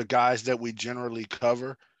the guys that we generally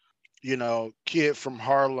cover. You know, Kid from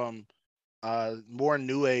Harlem, more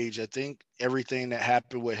new age. I think everything that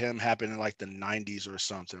happened with him happened in like the 90s or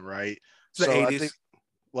something, right? The 80s. I think,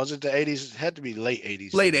 was it the 80s? It had to be late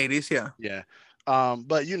 80s. Late 80s, yeah. Yeah.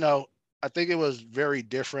 But, you know, I think it was very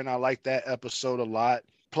different. I like that episode a lot.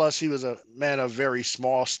 Plus, he was a man of very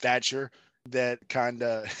small stature that kind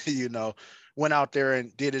of, you know, went out there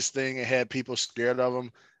and did his thing and had people scared of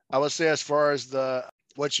him. I would say as far as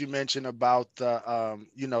what you mentioned about the,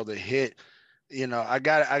 you know, the hit, you know, I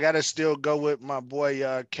got to still go with my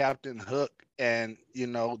boy, Captain Hook. And, you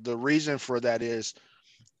know, the reason for that is,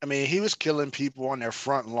 I mean, he was killing people on their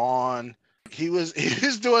front lawn. He was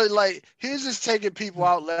doing like, he was just taking people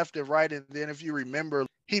out left and right. And then if you remember,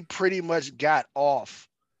 he pretty much got off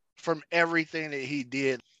from everything that he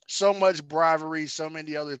did. So much bribery, so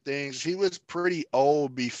many other things. He was pretty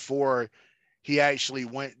old before he actually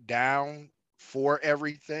went down for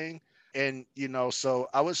everything. And, you know, so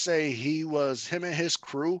I would say him and his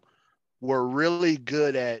crew were really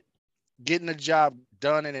good at getting the job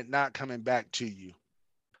done and it not coming back to you.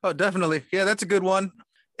 Oh, definitely. Yeah, that's a good one.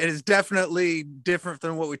 It is definitely different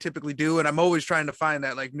than what we typically do. And I'm always trying to find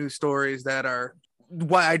that like new stories that are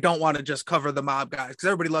why I don't want to just cover the mob guys, because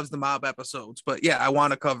everybody loves the mob episodes. But yeah, I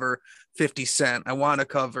want to cover 50 Cent. I want to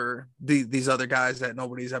cover these other guys that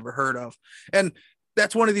nobody's ever heard of. And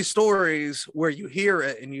that's one of these stories where you hear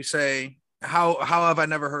it and you say, how have I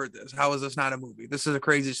never heard this? How is this not a movie? This is a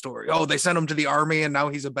crazy story. Oh, they sent him to the army and now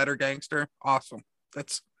he's a better gangster. Awesome.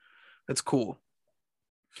 That's cool.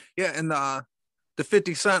 Yeah, and the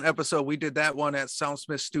 50 Cent episode, we did that one at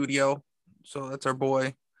Soundsmith Studio. So that's our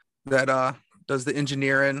boy that does the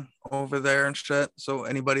engineering over there and shit. So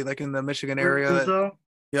anybody like in the Michigan area,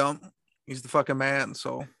 yeah, he's the fucking man.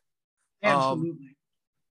 So absolutely.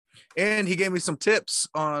 And he gave me some tips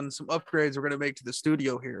on some upgrades we're gonna make to the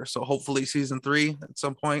studio here. So hopefully season 3 at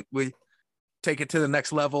some point we take it to the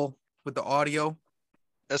next level with the audio.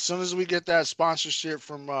 As soon as we get that sponsorship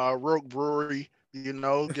from Rogue Brewery, you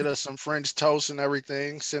know, get us some French toast and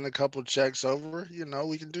everything, send a couple checks over, you know,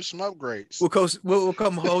 we can do some upgrades. We'll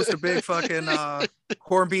come host a big fucking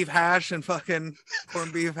corned beef hash and fucking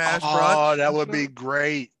corned beef hash brunch. Oh, that would be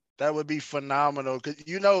great. That would be phenomenal. Because,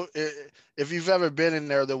 you know, if you've ever been in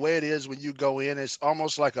there, the way it is when you go in, it's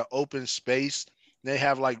almost like an open space. They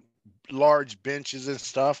have like large benches and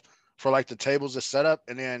stuff for like the tables to set up.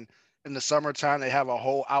 And then in the summertime, they have a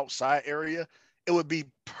whole outside area. It would be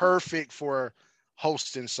perfect for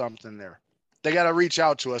hosting something there. They got to reach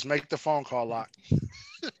out to us. Make the phone call, Lock.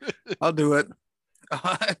 I'll do it.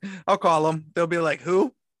 I'll call them. They'll be like,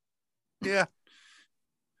 who? Yeah.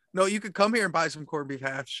 No, you could come here and buy some corned beef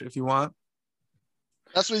hash if you want.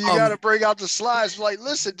 That's when you got to bring out the slides. Like,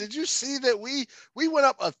 listen, did you see that we went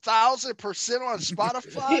up 1,000% on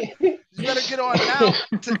Spotify? You better get on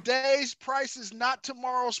now. Today's price is not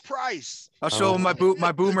tomorrow's price. I'll show them my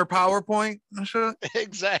boomer PowerPoint.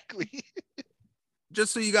 Exactly.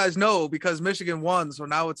 Just so you guys know, because Michigan won, so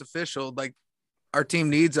now it's official. Like, our team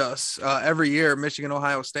needs us every year. Michigan,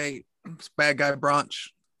 Ohio State. It's bad guy brunch,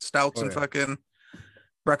 stouts and fucking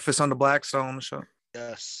breakfast on the Blackstone show.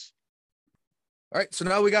 Yes. All right, so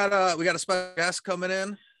now we got a special guest coming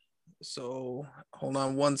in. So hold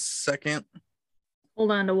on 1 second.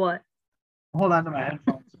 Hold on to what? Hold on to my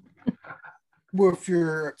headphones. Well, if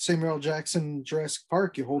you're Samuel L. Jackson, Jurassic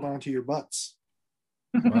Park, you hold on to your butts.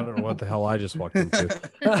 I don't know what the hell I just walked into.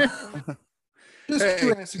 Just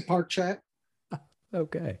Jurassic Park chat.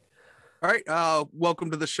 Okay. All right.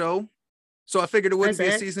 Welcome to the show. So I figured it wouldn't be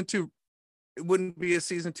a season 2. it wouldn't be a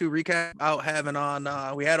season 2 recap out having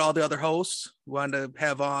on we had all the other hosts. We wanted to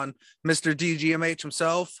have on Mr. DGMH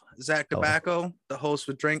himself, Zach Tobacco, the host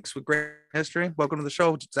with Drinks with Great History. Welcome to the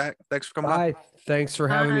show, Zach. Thanks for coming on. Hi, thanks for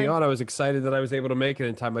having me Hi. on. I was excited that I was able to make it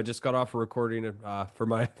in time. I just got off a recording for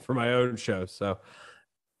my own show, so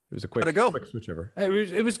it was a quick switchover.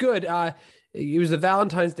 It was good. It was a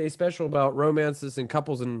Valentine's Day special about romances and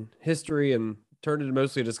couples and history, and turned into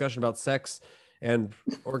mostly a discussion about sex and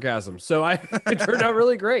orgasm. So it turned out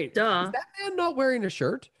really great. Duh. Is that man not wearing a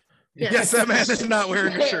shirt? Yes, that man is not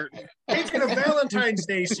wearing a shirt. Speaking of Valentine's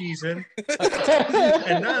Day season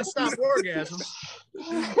and nonstop orgasms.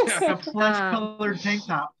 A flesh-colored tank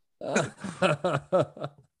top.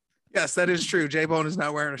 Yes, that is true. J-Bone is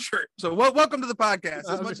not wearing a shirt. So welcome to the podcast.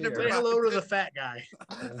 It's much different. Say hello to the fat guy.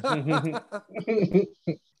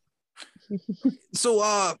 So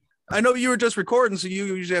I know you were just recording, so you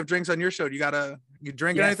usually have drinks on your show. You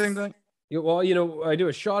drink Yes. anything? Zach? Yeah, well, I do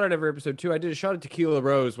a shot on every episode too. I did a shot of Tequila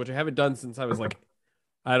Rose, which I haven't done since I was like,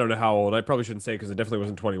 I don't know how old. I probably shouldn't say because it definitely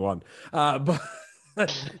wasn't 21. But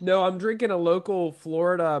no, I'm drinking a local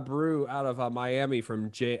Florida brew out of Miami from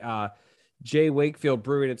J Wakefield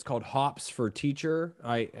Brewing. It's called Hops for Teacher.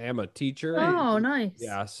 I am a teacher. Oh, nice.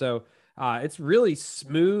 Yeah, so it's really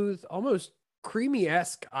smooth, almost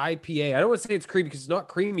creamy-esque IPA. I don't want to say it's creamy because it's not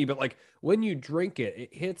creamy, but like when you drink it,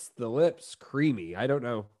 it hits the lips creamy. I don't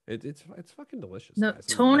know. It's fucking delicious. No, guys.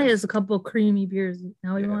 Tony has a couple of creamy beers.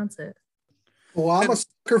 Now he wants it. Well, I'm a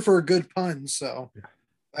sucker for a good pun, so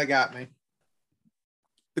that got me.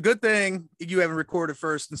 The good thing you haven't recorded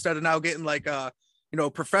first. Instead of now getting like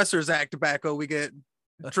Professor Zach Tobacco, we get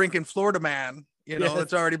a drinking Florida man.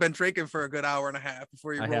 It's already been drinking for a good hour and a half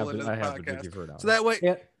before you roll into the podcast. So that way,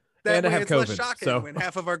 and I have it's less COVID, shocking so. when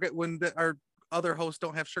half of our other hosts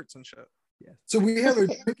don't have shirts and shit. So we have a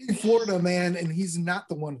drinking Florida man, and he's not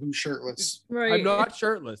the one who's shirtless. Right. I'm not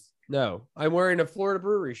shirtless. No, I'm wearing a Florida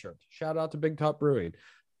Brewery shirt. Shout out to Big Top Brewing.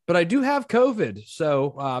 But I do have COVID,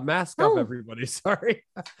 so mask up, everybody. Sorry,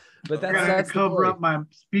 but that's to cover up my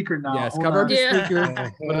speaker now. Yes, Hold cover on. up your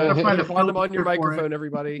speaker. Gotta find a Put them on your filter for it. microphone,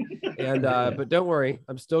 everybody. And but don't worry,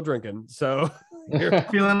 I'm still drinking. So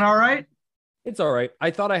Feeling all right? it's all right.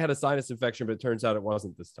 I thought I had a sinus infection, but it turns out it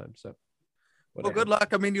wasn't this time. So Well, good luck.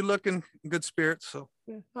 I mean, you look in good spirits, so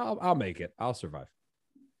I'll make it. I'll survive.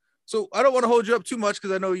 So I don't want to hold you up too much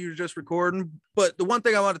because I know you're just recording. But the one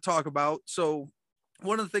thing I want to talk about, so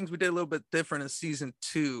one of the things we did a little bit different in season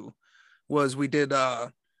 2 was we did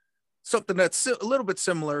something that's a little bit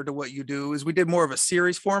similar to what you do. Is we did more of a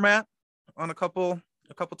series format on a couple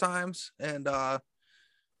times, and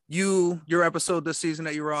your episode this season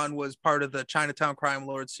that you were on was part of the Chinatown Crime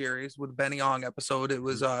Lord series with Benny Ong episode. It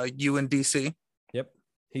was you and DC. Yep.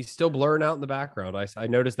 He's still blurring out in the background. I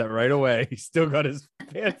noticed that right away. He's still got his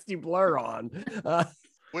fancy blur on.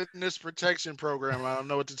 Witness protection program. I don't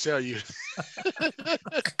know what to tell you.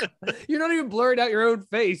 You're not even blurring out your own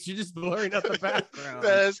face. You're just blurring out the background.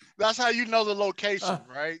 That's how you know the location,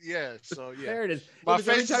 right? Yeah. So yeah. There it is. My Because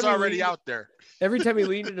every face is time he already leaned- out there. Every time he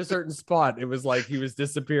leaned in a certain spot, it was like he was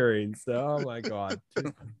disappearing. So, oh my God.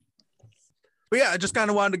 But yeah, I just kind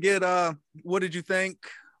of wanted to get what did you think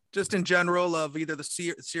just in general of either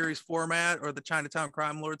the series format or the Chinatown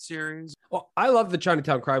Crime Lord series? Well, I love the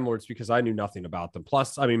Chinatown Crime Lords because I knew nothing about them.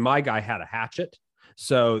 Plus, I mean, my guy had a hatchet,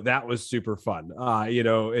 so that was super fun.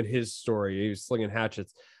 In his story, he was slinging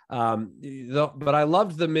hatchets. But I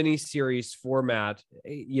loved the mini series format.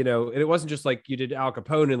 And it wasn't just like you did Al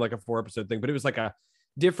Capone in like a 4-episode thing, but it was like a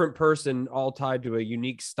different person all tied to a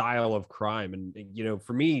unique style of crime. And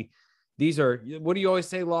for me, these are, what do you always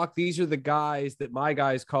say, Locke? These are the guys that my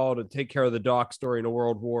guys call to take care of the docs during a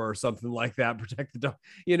world war or something like that, protect the doc.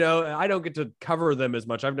 I don't get to cover them as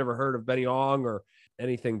much. I've never heard of Benny Ong or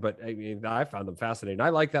anything, but I mean, I found them fascinating. I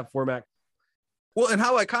like that format. Well, and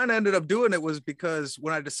how I kind of ended up doing it was because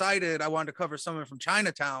when I decided I wanted to cover someone from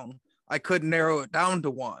Chinatown, I couldn't narrow it down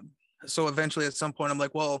to one. So eventually at some point, I'm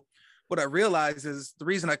like, well, what I realized is the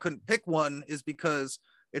reason I couldn't pick one is because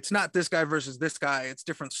it's not this guy versus this guy. It's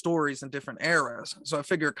different stories and different eras. So I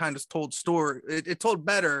figure it kind of told story. It told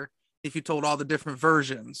better if you told all the different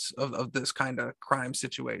versions of this kind of crime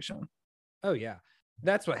situation. Oh, yeah.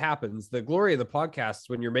 That's what happens. The glory of the podcast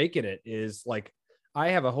when you're making it is like,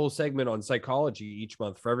 I have a whole segment on psychology each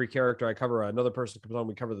month. For every character I cover, another person comes on,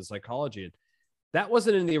 we cover the psychology. And that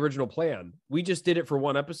wasn't in the original plan. We just did it for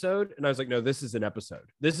one episode. And I was like, no, this is an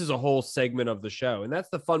episode. This is a whole segment of the show. And that's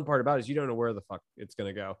the fun part about it, is you don't know where the fuck it's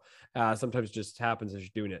going to go. Sometimes it just happens as you're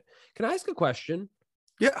doing it. Can I ask a question?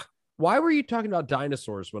 Yeah. Why were you talking about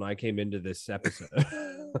dinosaurs when I came into this episode?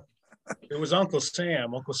 It was Uncle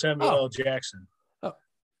Samuel L. Jackson.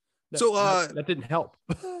 So that didn't help.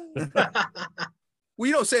 well,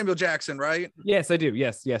 you know Samuel Jackson, right? Yes, I do.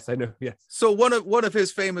 Yes, I know. Yes. So one of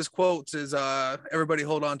his famous quotes is everybody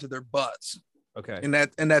hold on to their butts. Okay. And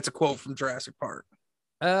that's a quote from Jurassic Park.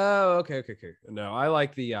 Oh, okay. No, I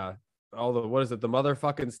like the all the what is it? The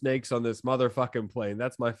motherfucking snakes on this motherfucking plane.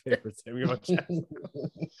 That's my favorite Samuel Jackson.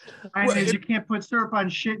 You can't put syrup on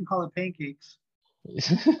shit and call it pancakes.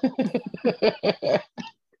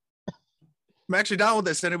 I'm actually down with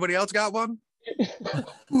this. Anybody else got one?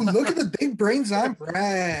 Ooh, look at the big brains on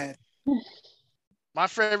Brad. My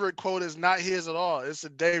favorite quote is not his at all. It's a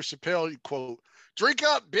Dave Chappelle quote. Drink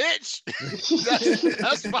up, bitch.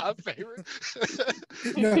 that's my favorite.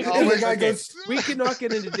 We cannot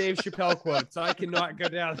get into Dave Chappelle quotes. I cannot go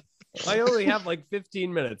down. I only have like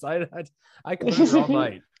 15 minutes. I can be here all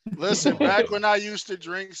night. Listen, back when I used to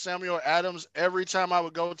drink Samuel Adams, every time I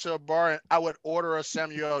would go to a bar, I would order a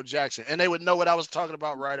Samuel Jackson, and they would know what I was talking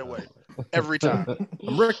about right away. Every time.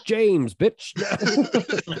 I'm Rick James, bitch.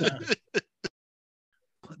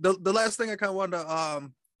 The last thing I kind of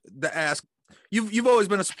wanted to ask, you've always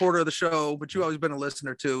been a supporter of the show, but you've always been a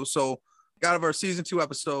listener too. So out of our season 2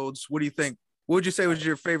 episodes, what do you think? What would you say was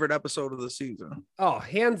your favorite episode of the season? Oh,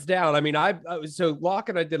 hands down. I mean, so Locke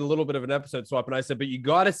and I did a little bit of an episode swap, and I said, but you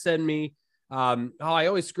got to send me. I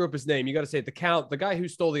always screw up his name. You got to say it. The guy who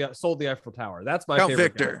sold the Eiffel Tower. That's my Count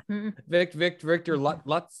favorite. Victor. Victor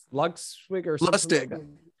Lutzwig or something. Lustig. Like that.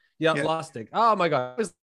 Yeah, Lustig. Oh my God, I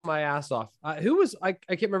was my ass off. Who was I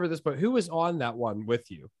can't remember this, but who was on that one with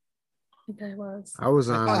you? I think I was. I was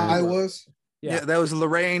on. I was. Yeah, that was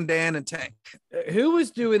Lorraine, Dan, and Tank. Who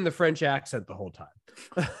was doing the French accent the whole time?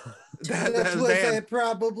 that was Dan.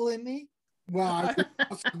 Probably me. Well,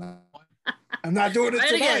 I'm not doing it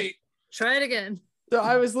tonight. Try it again. So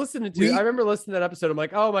I was listening to, I remember listening to that episode. I'm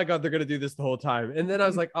like, oh my God, they're going to do this the whole time. And then I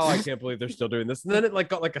was like, oh, I can't believe they're still doing this. And then it like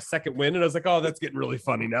got like a second win. And I was like, oh, that's getting really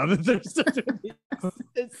funny now that they're still doing this.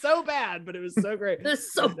 It's so bad, but it was so great.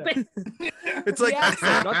 It's so bad. It's like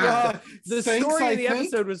the story of the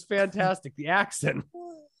episode was fantastic. The accent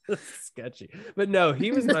was sketchy, but no,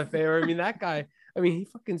 he was my favorite. I mean, that guy, he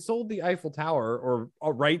fucking sold the Eiffel Tower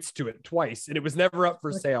or rights to it twice, and it was never up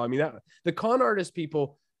for sale. I mean, the con artist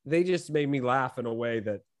people, they just made me laugh in a way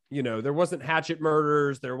that, there wasn't hatchet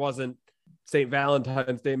murders. There wasn't St.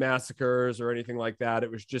 Valentine's Day massacres or anything like that.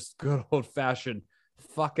 It was just good old fashioned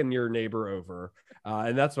fucking your neighbor over.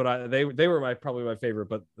 And that's what they were probably my favorite,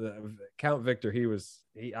 but Count Victor,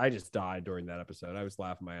 I just died during that episode. I was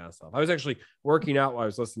laughing my ass off. I was actually working out while I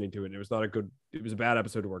was listening to it. And it was a bad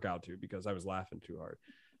episode to work out to because I was laughing too hard.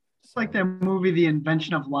 It's like that movie, The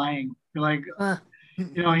Invention of Lying. You're like,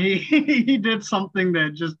 he did something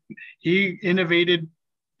that he innovated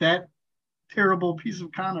that terrible piece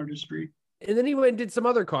of con artistry. And then he went and did some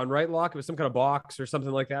other con, right, Locke? It was some kind of box or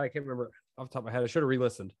something like that. I can't remember off the top of my head. I should have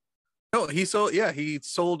re-listened. No, he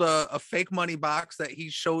sold a fake money box that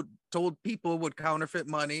he told people would counterfeit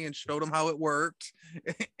money and showed them how it worked,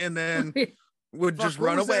 and then would just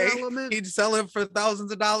run away. He'd sell it for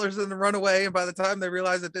thousands of dollars and then run away. And by the time they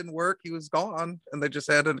realized it didn't work, he was gone, and they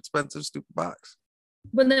just had an expensive, stupid box.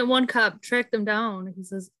 When that one cop tracked him down, he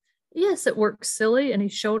says, "Yes, it works, silly," and he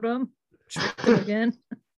showed him, tricked him again.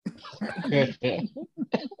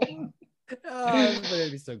 But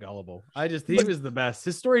he'd be so gullible. He was the best.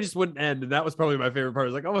 His story just wouldn't end, and that was probably my favorite part. I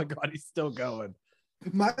was like, oh my God, he's still going.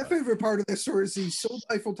 My favorite part of this story is he sold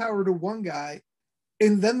Eiffel Tower to one guy,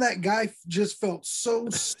 and then that guy just felt so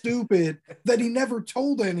stupid that he never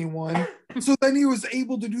told anyone. So then he was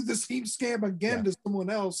able to do the same scam again to someone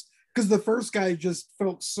else because the first guy just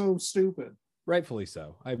felt so stupid. Rightfully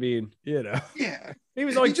so. I mean, Yeah. He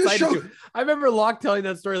was always excited to. I remember Locke telling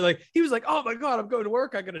that story. Like, he was like, oh my God, I'm going to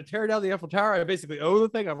work. I'm going to tear down the Eiffel Tower. I basically own the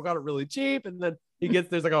thing. I've got it really cheap. And then he gets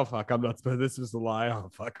there. He's like, oh, fuck, I'm not. This was a lie. Oh,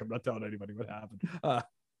 fuck, I'm not telling anybody what happened.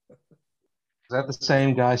 Is that the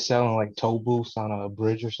same guy selling like toll booths on a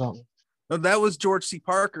bridge or something? No, that was George C.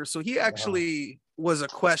 Parker. So he actually was a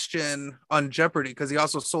question on Jeopardy because he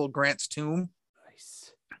also sold Grant's tomb.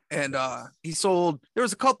 Nice. And there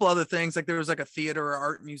was a couple other things, like there was like a theater or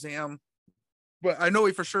art museum. But I know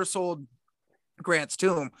he for sure sold Grant's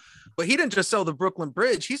tomb. But he didn't just sell the Brooklyn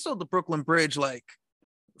Bridge. He sold the Brooklyn Bridge like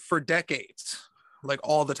for decades, like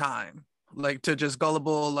all the time, like to just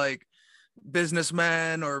gullible like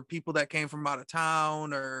businessmen or people that came from out of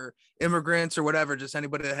town or immigrants or whatever, just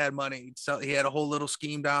anybody that had money. So he had a whole little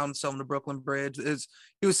scheme down selling the Brooklyn Bridge.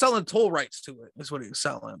 He was selling toll rights to it. Is what he was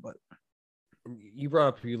selling. But you brought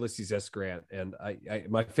up Ulysses S. Grant, and I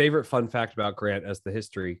my favorite fun fact about Grant as the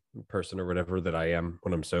history person or whatever that I am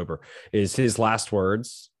when I'm sober is his last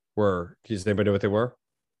words were, does anybody know what they were?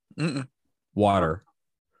 Mm-mm. Water.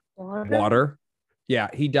 Water. Yeah,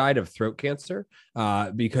 he died of throat cancer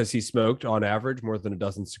because he smoked on average more than a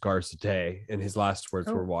dozen cigars a day, and his last words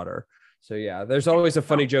were water. So yeah, there's always a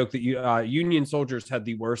funny joke that Union soldiers had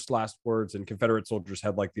the worst last words, and Confederate soldiers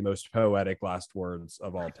had like the most poetic last words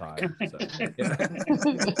of all time. So, yeah.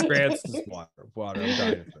 Grant's just water. I'm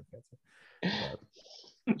dying of throat cancer.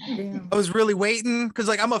 I was really waiting because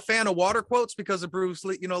like I'm a fan of water quotes because of Bruce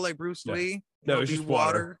Lee, like Bruce Lee. No, it's just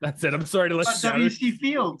water. That's it. I'm sorry to let you down. W.C.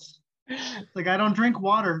 Fields. Like, I don't drink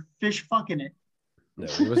water, fish fucking it. No,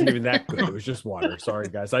 it wasn't even that good. It was just water. Sorry,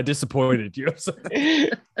 guys. I disappointed you.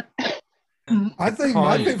 I think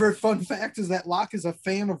my favorite fun fact is that Locke is a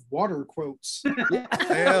fan of water quotes.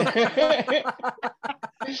 I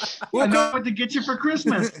know what to get you for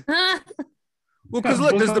Christmas. Well, because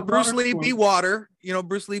look, there's the Bruce Lee be water.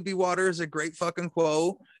 Bruce Lee be water is a great fucking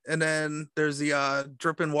quote. And then there's the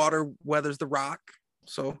dripping water weathers the rock.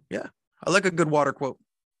 So yeah, I like a good water quote.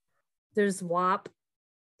 There's WAP,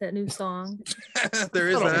 that new song. There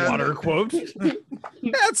is a water quote.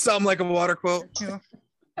 That's something like a water quote.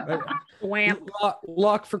 Wham.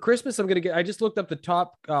 Locke, for Christmas, I just looked up the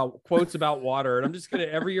top quotes about water, and I'm just gonna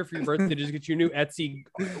every year for your birthday just get you a new Etsy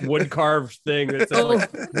wood carved thing that says like,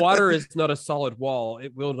 water is not a solid wall,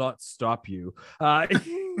 it will not stop you.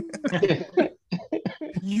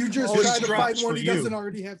 You just try to find one he doesn't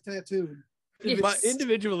already have tattooed. But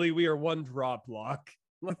individually, we are one drop, Locke.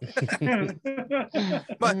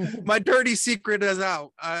 my dirty secret is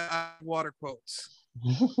out. I water quotes.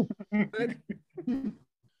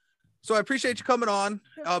 So I appreciate you coming on.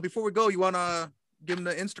 Before we go, you want to give them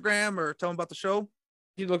the Instagram or tell them about the show?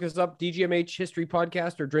 You look us up, DGMH History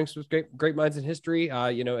Podcast or Drinks with Great Minds in History.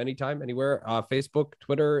 Anytime, anywhere. Facebook,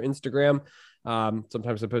 Twitter, Instagram.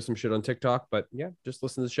 Sometimes I post some shit on TikTok, but yeah, just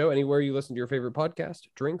listen to the show anywhere you listen to your favorite podcast.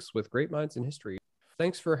 Drinks with Great Minds in History.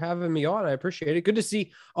 Thanks for having me on. I appreciate it. Good to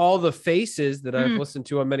see all the faces that I've listened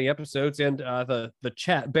to on many episodes and the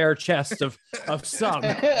bare chest of some.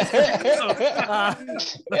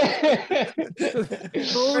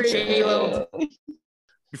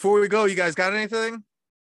 Before we go, you guys got anything?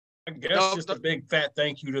 I guess just a big fat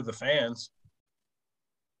thank you to the fans.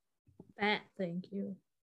 Fat thank you.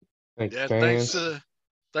 Thanks to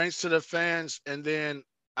the fans. And then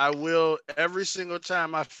I will, every single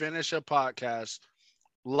time I finish a podcast,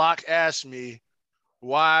 Locke asked me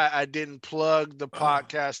why I didn't plug the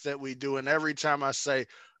podcast that we do. And every time I say,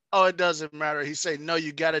 oh, it doesn't matter, he say, no,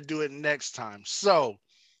 you got to do it next time. So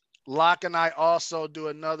Locke and I also do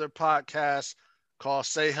another podcast called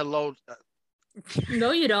Say Hello.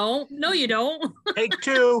 No, you don't. No, you don't. Take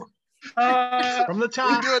two. From the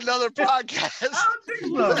top. We do another podcast. I don't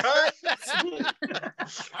think so.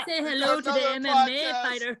 Say hello to the MMA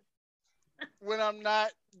fighter. When I'm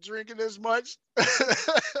not drinking as much,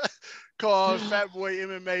 called Fat Boy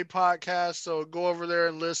MMA Podcast. So go over there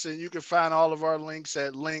and listen. You can find all of our links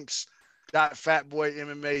at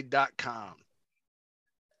links.fatboymma.com.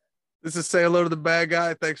 This is Say Hello to the Bad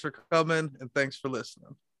Guy. Thanks for coming and thanks for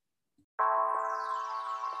listening.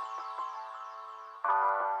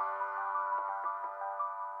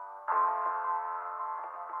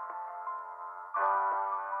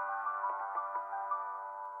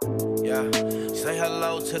 Say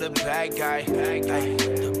hello to the bad guy.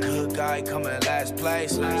 The good guy coming last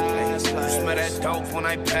place. Smell that dope when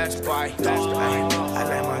I pass by. I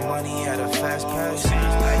let my money at a fast pace.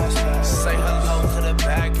 Say hello to the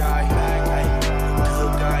bad guy. The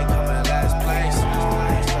good guy coming last place.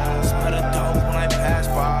 Smell the dope when I pass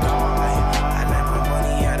by. I let my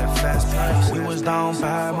money at a fast pace. We was down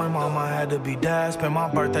bad, my mama had to be dad. Spent my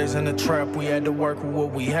birthdays in the trap, we had to work with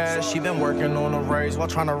what we had. She been working on a raise while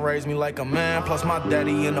trying to raise me like a man. Plus my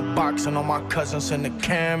daddy in the box and all my cousins in the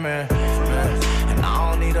can, man. And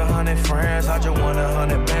I don't need 100 friends, I just want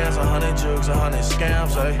 100 bands, 100 jugs, 100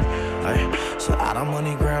 scams, ay. So I done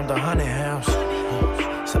money grabbed 100 hams.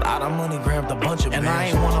 Said I done money grabbed a bunch of bands. And I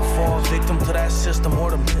ain't wanna fall victim to that system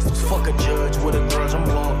or the pistols. Fuck a judge with a grudge, I'm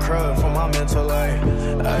blowing crud from my mental, ay.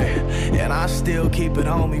 And I still keep it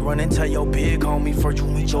on me. Run and tell your big homie before you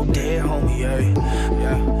meet your dead homie, ay.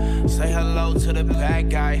 Yeah. Say hello to the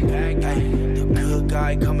bad guy. The good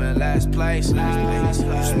guy coming last place. You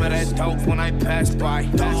smell that dope when I pass by.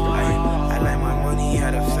 I let my money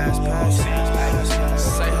at a fast pace.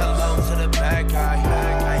 Say hello to the bad guy.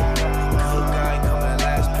 The good guy coming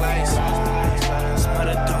last place. Smell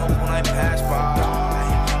the dope when I pass by.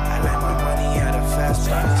 I let my money at a fast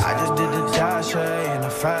pace. I just did the dash in the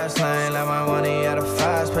fast lane. Let my money at a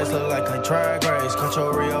fast pace. Look like a drag race. Cut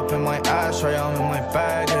your re-up in my ashtray. I'm in my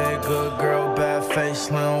bag. Hey, good girl, bad face,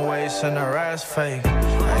 slim waist, and her ass fake.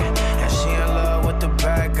 And she in love with the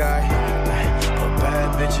bad guy. But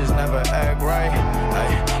bad bitch bitches never act right.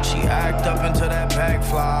 Ay, she act up until that bag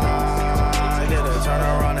fly. I did a turn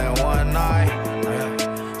around in one night.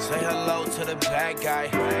 Say hello to the bad guy.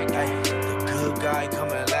 Ay, the good guy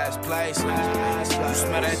coming last place. You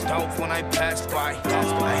smell that dope when I pass by.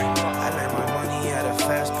 I let my money at a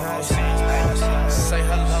fast pace. Say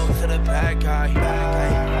hello to the bad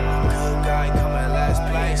guy.